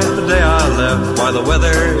night the day I left, while the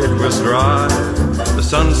weather it was dry. The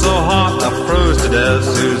sun so hot I froze to death.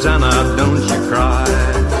 Susanna, don't you cry.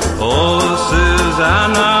 Oh,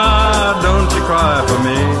 Susanna, don't you cry for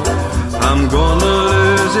me. I'm going to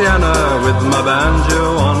Louisiana with my banjo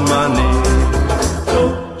on my knee.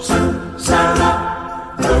 Oh, Susanna,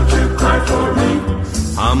 don't you cry for me.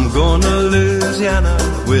 I'm going to Louisiana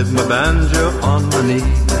with my banjo on my knee.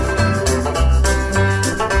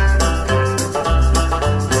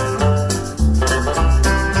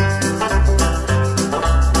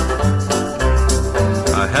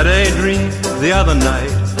 I had a dream the other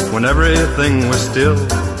night when everything was still.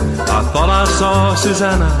 I thought I saw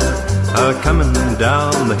Susanna coming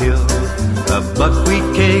down the hill. A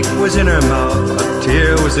buckwheat cake was in her mouth, a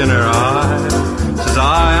tear was in her eye. Says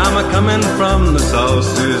I'm a-coming from the south,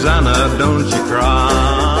 Susanna, don't you cry.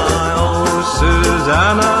 Oh,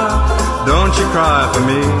 Susanna, don't you cry for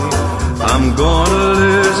me. I'm going to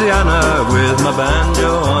Louisiana with my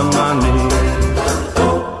banjo on my knee.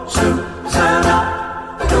 Oh, Susanna,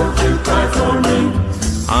 don't you cry for me.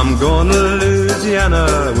 I'm going to Louisiana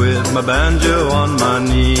with my banjo on my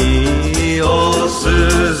knee. Oh,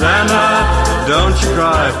 Susanna, don't you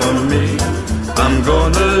cry for me. I'm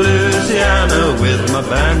going to Louisiana with my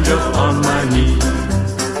banjo on my knee.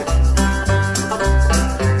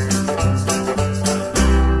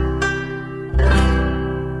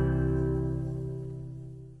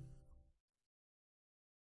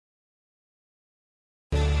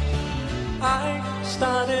 I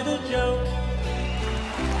started a joke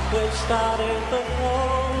which started the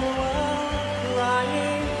whole world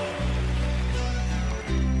crying,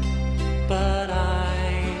 but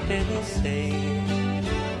I didn't say,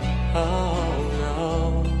 oh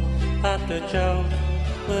no, that the joke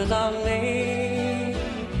was on me.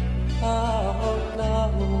 Oh no,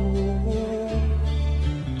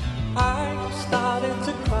 I started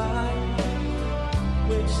to cry,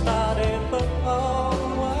 which started the whole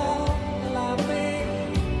world laughing.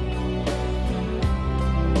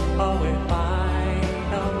 Oh, if I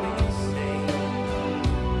only say,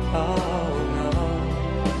 oh no.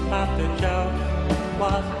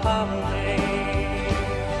 of me.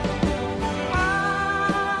 I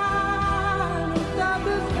looked up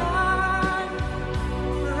the sky,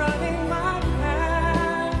 running my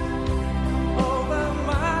hand over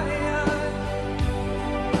my eyes,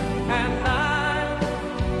 and I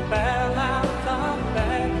fell out of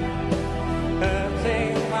bed,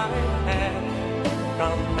 hurting my head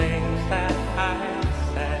from things that I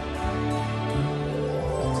said.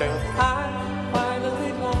 Till I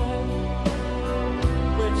finally learned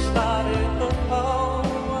which started the whole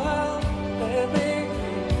world living.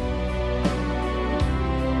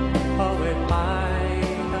 Oh, it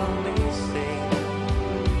might only seem,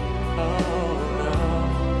 oh no,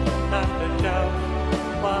 that the joke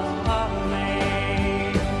was on me.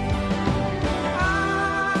 I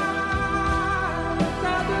looked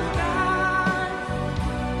at the sky,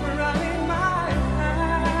 running my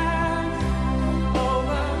hands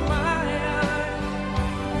over my eyes,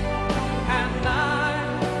 and I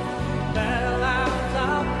fell out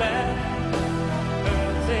of bed,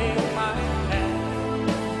 hurting my head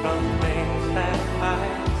from things that I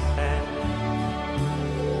said.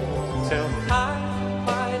 Till I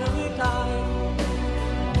finally died,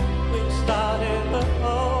 which started the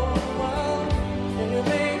whole world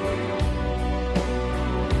living.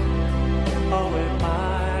 Oh, it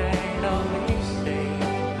might only seem,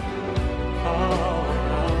 oh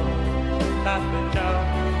no, that the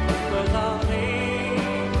joke was on me.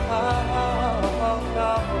 Oh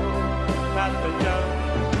no, that the joke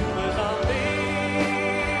was on me.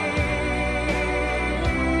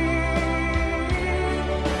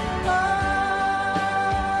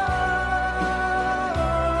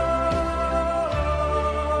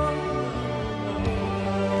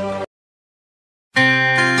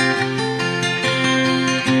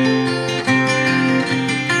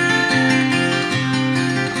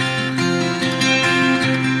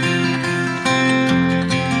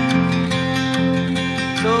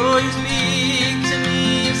 So you speak to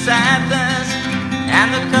me of sadness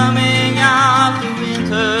and the coming of the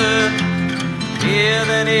winter. Fear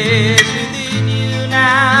that is within you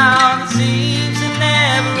now that seems to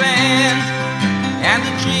never end, and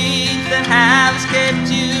the dreams that have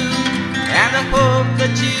escaped you, and the hope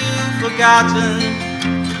that you've forgotten.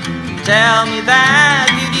 Tell me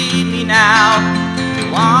that you need me now, you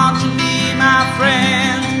want to be my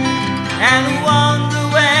friend, and wonder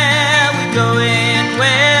where we're going.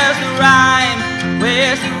 Where's the rhyme?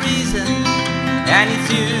 Where's the reason? And it's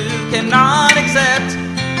you cannot accept.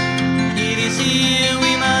 It is here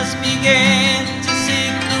we must begin to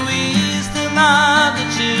seek the wisdom of the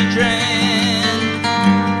children,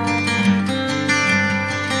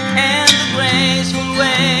 and the graceful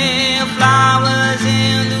way of flowers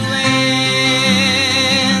in the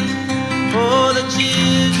wind. For the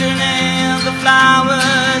children and the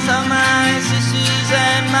flowers are my sisters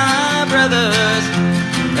and my brothers.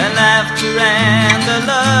 The laughter and the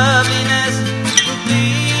loveliness will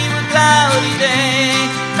be a cloudy day,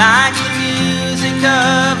 like the music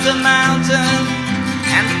of the mountain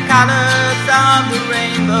and the colors of the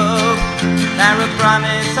rainbow. They're a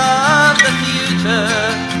promise of the future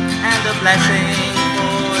and a blessing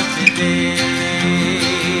for today.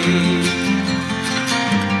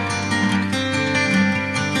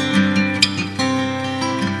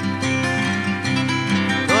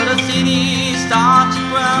 For the cities start to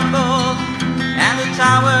crumble and the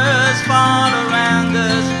towers fall around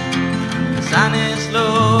us, the sun is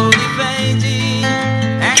slowly fading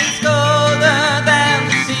and it's colder than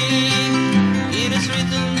the sea. It is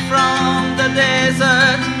written from the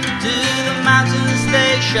desert to the mountains,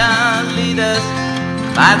 they shall lead us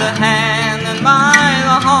by the hand and by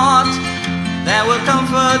the heart. That will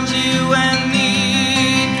comfort you and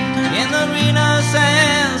me in the arena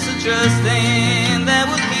sense of trusting, that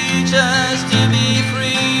will teach us to be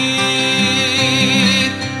free.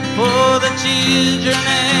 For the children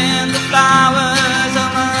and the flowers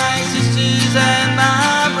are my sisters and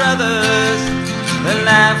my brothers. The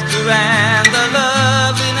laughter and the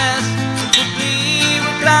loveliness will be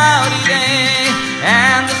a cloudy day,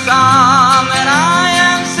 and the song that I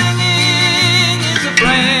am singing is a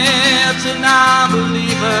prayer to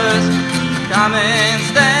non-believers. Come and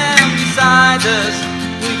stand beside us,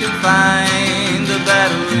 we can find a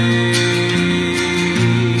better way.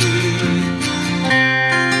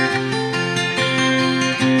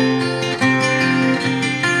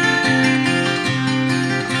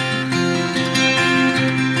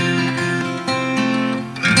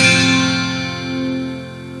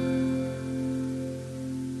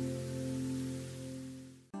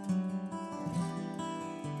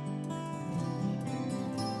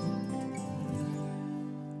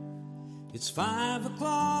 It's 5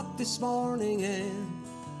 o'clock this morning and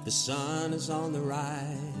The sun is on the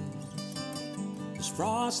rise. There's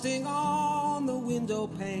frosting on the window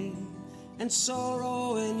pane and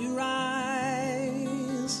sorrow in your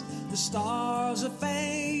eyes. The stars are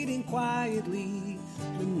fading quietly.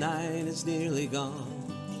 The night is nearly gone.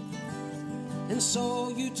 And so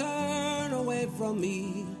you turn away from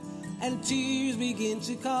me and tears begin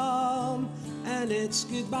to come. And it's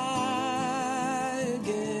goodbye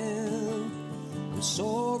again. I'm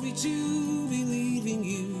sorry to be leaving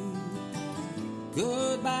you.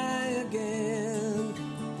 Goodbye again.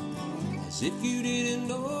 As if you didn't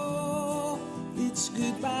know it's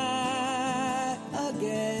goodbye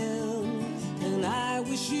again. And I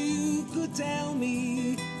wish you could tell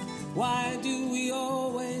me, why do we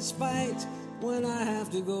always fight when I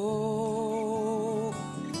have to go?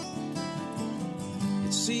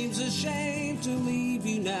 It seems a shame to leave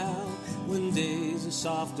you now when days are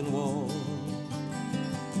soft and warm.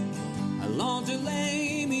 I long to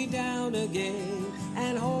lay me down again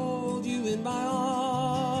and hold you in my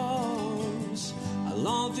arms. I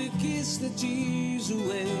long to kiss the tears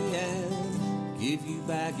away and give you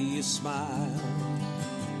back your smile.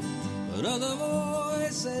 But other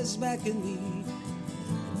voices beckon me, and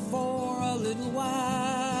for a little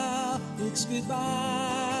while it's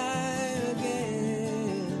goodbye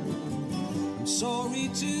again. I'm sorry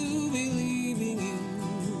to be leaving you.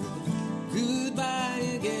 Goodbye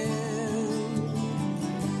again.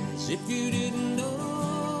 As if you didn't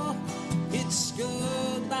know it's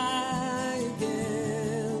goodbye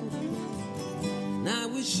again. And I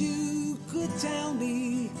wish you could tell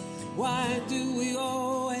me, why do we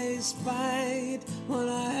always fight when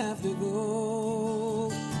I have to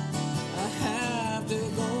go? I have to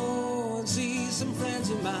go and see some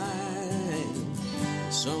friends of mine,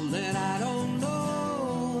 some that I don't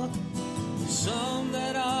know, some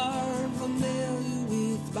that aren't familiar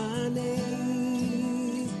with my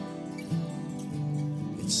name.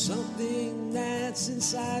 It's something that's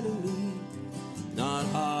inside of me, not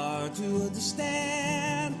hard to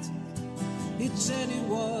understand. It's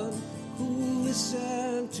anyone who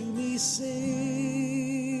listens to me sing.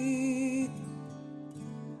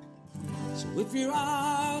 So if your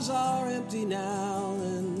eyes are empty now,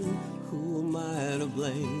 then who am I to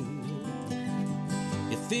blame?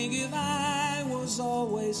 You think if I was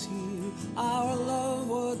always here, our love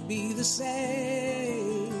would be the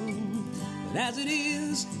same. But as it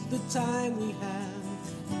is, the time we have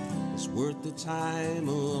is worth the time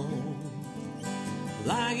alone.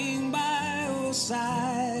 Lying by your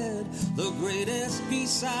side, the greatest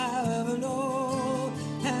peace I've ever known.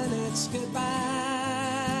 And it's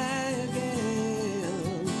goodbye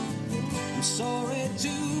again. I'm sorry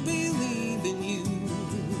to be leaving you.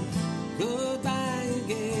 Goodbye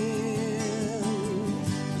again.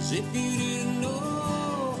 As if you didn't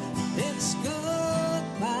know it's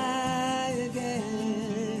goodbye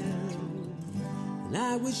again. And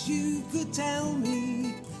I wish you could tell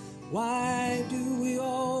me, why do we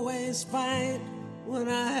always fight when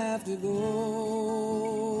I have to go?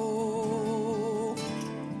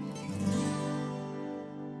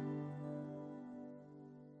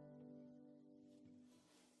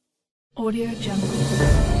 Audio Jungle.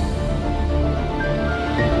 Jungle.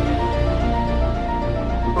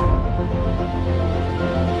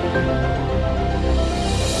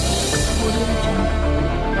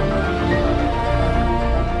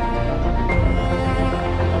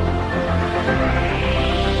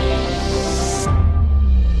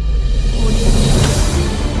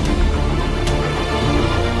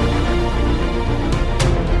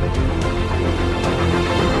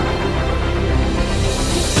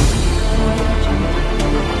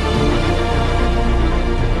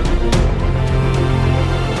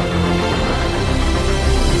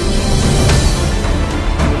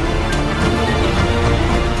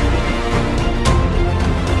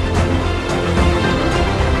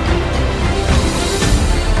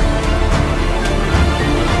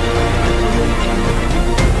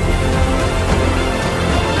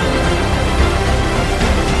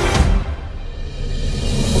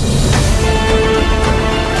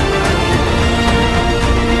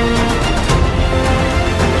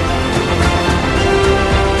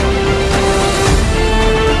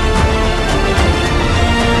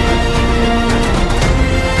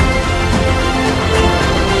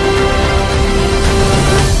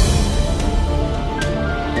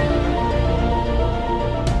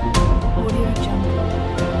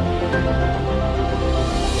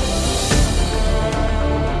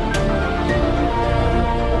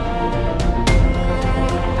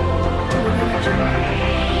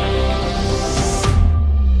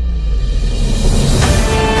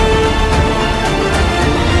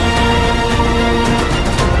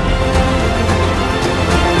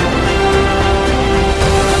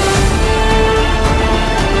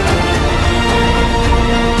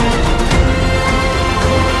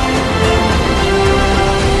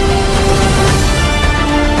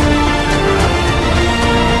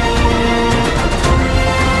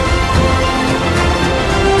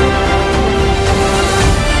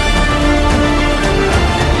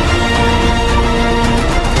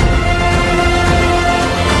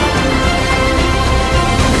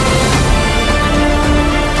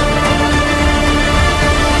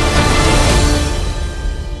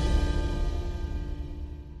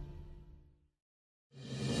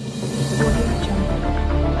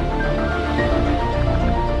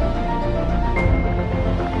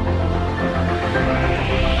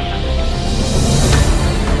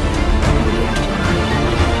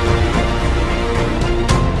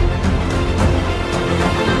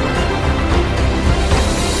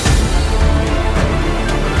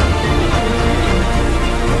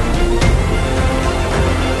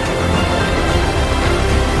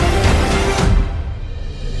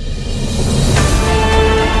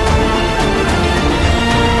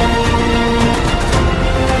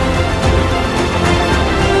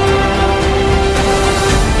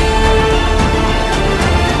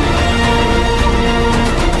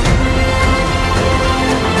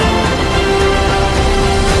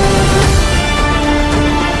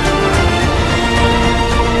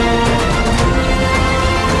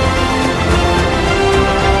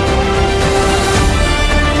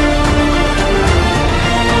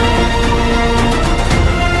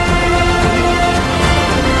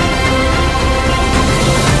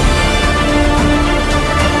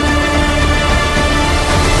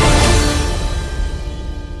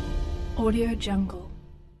 Audio Jungle.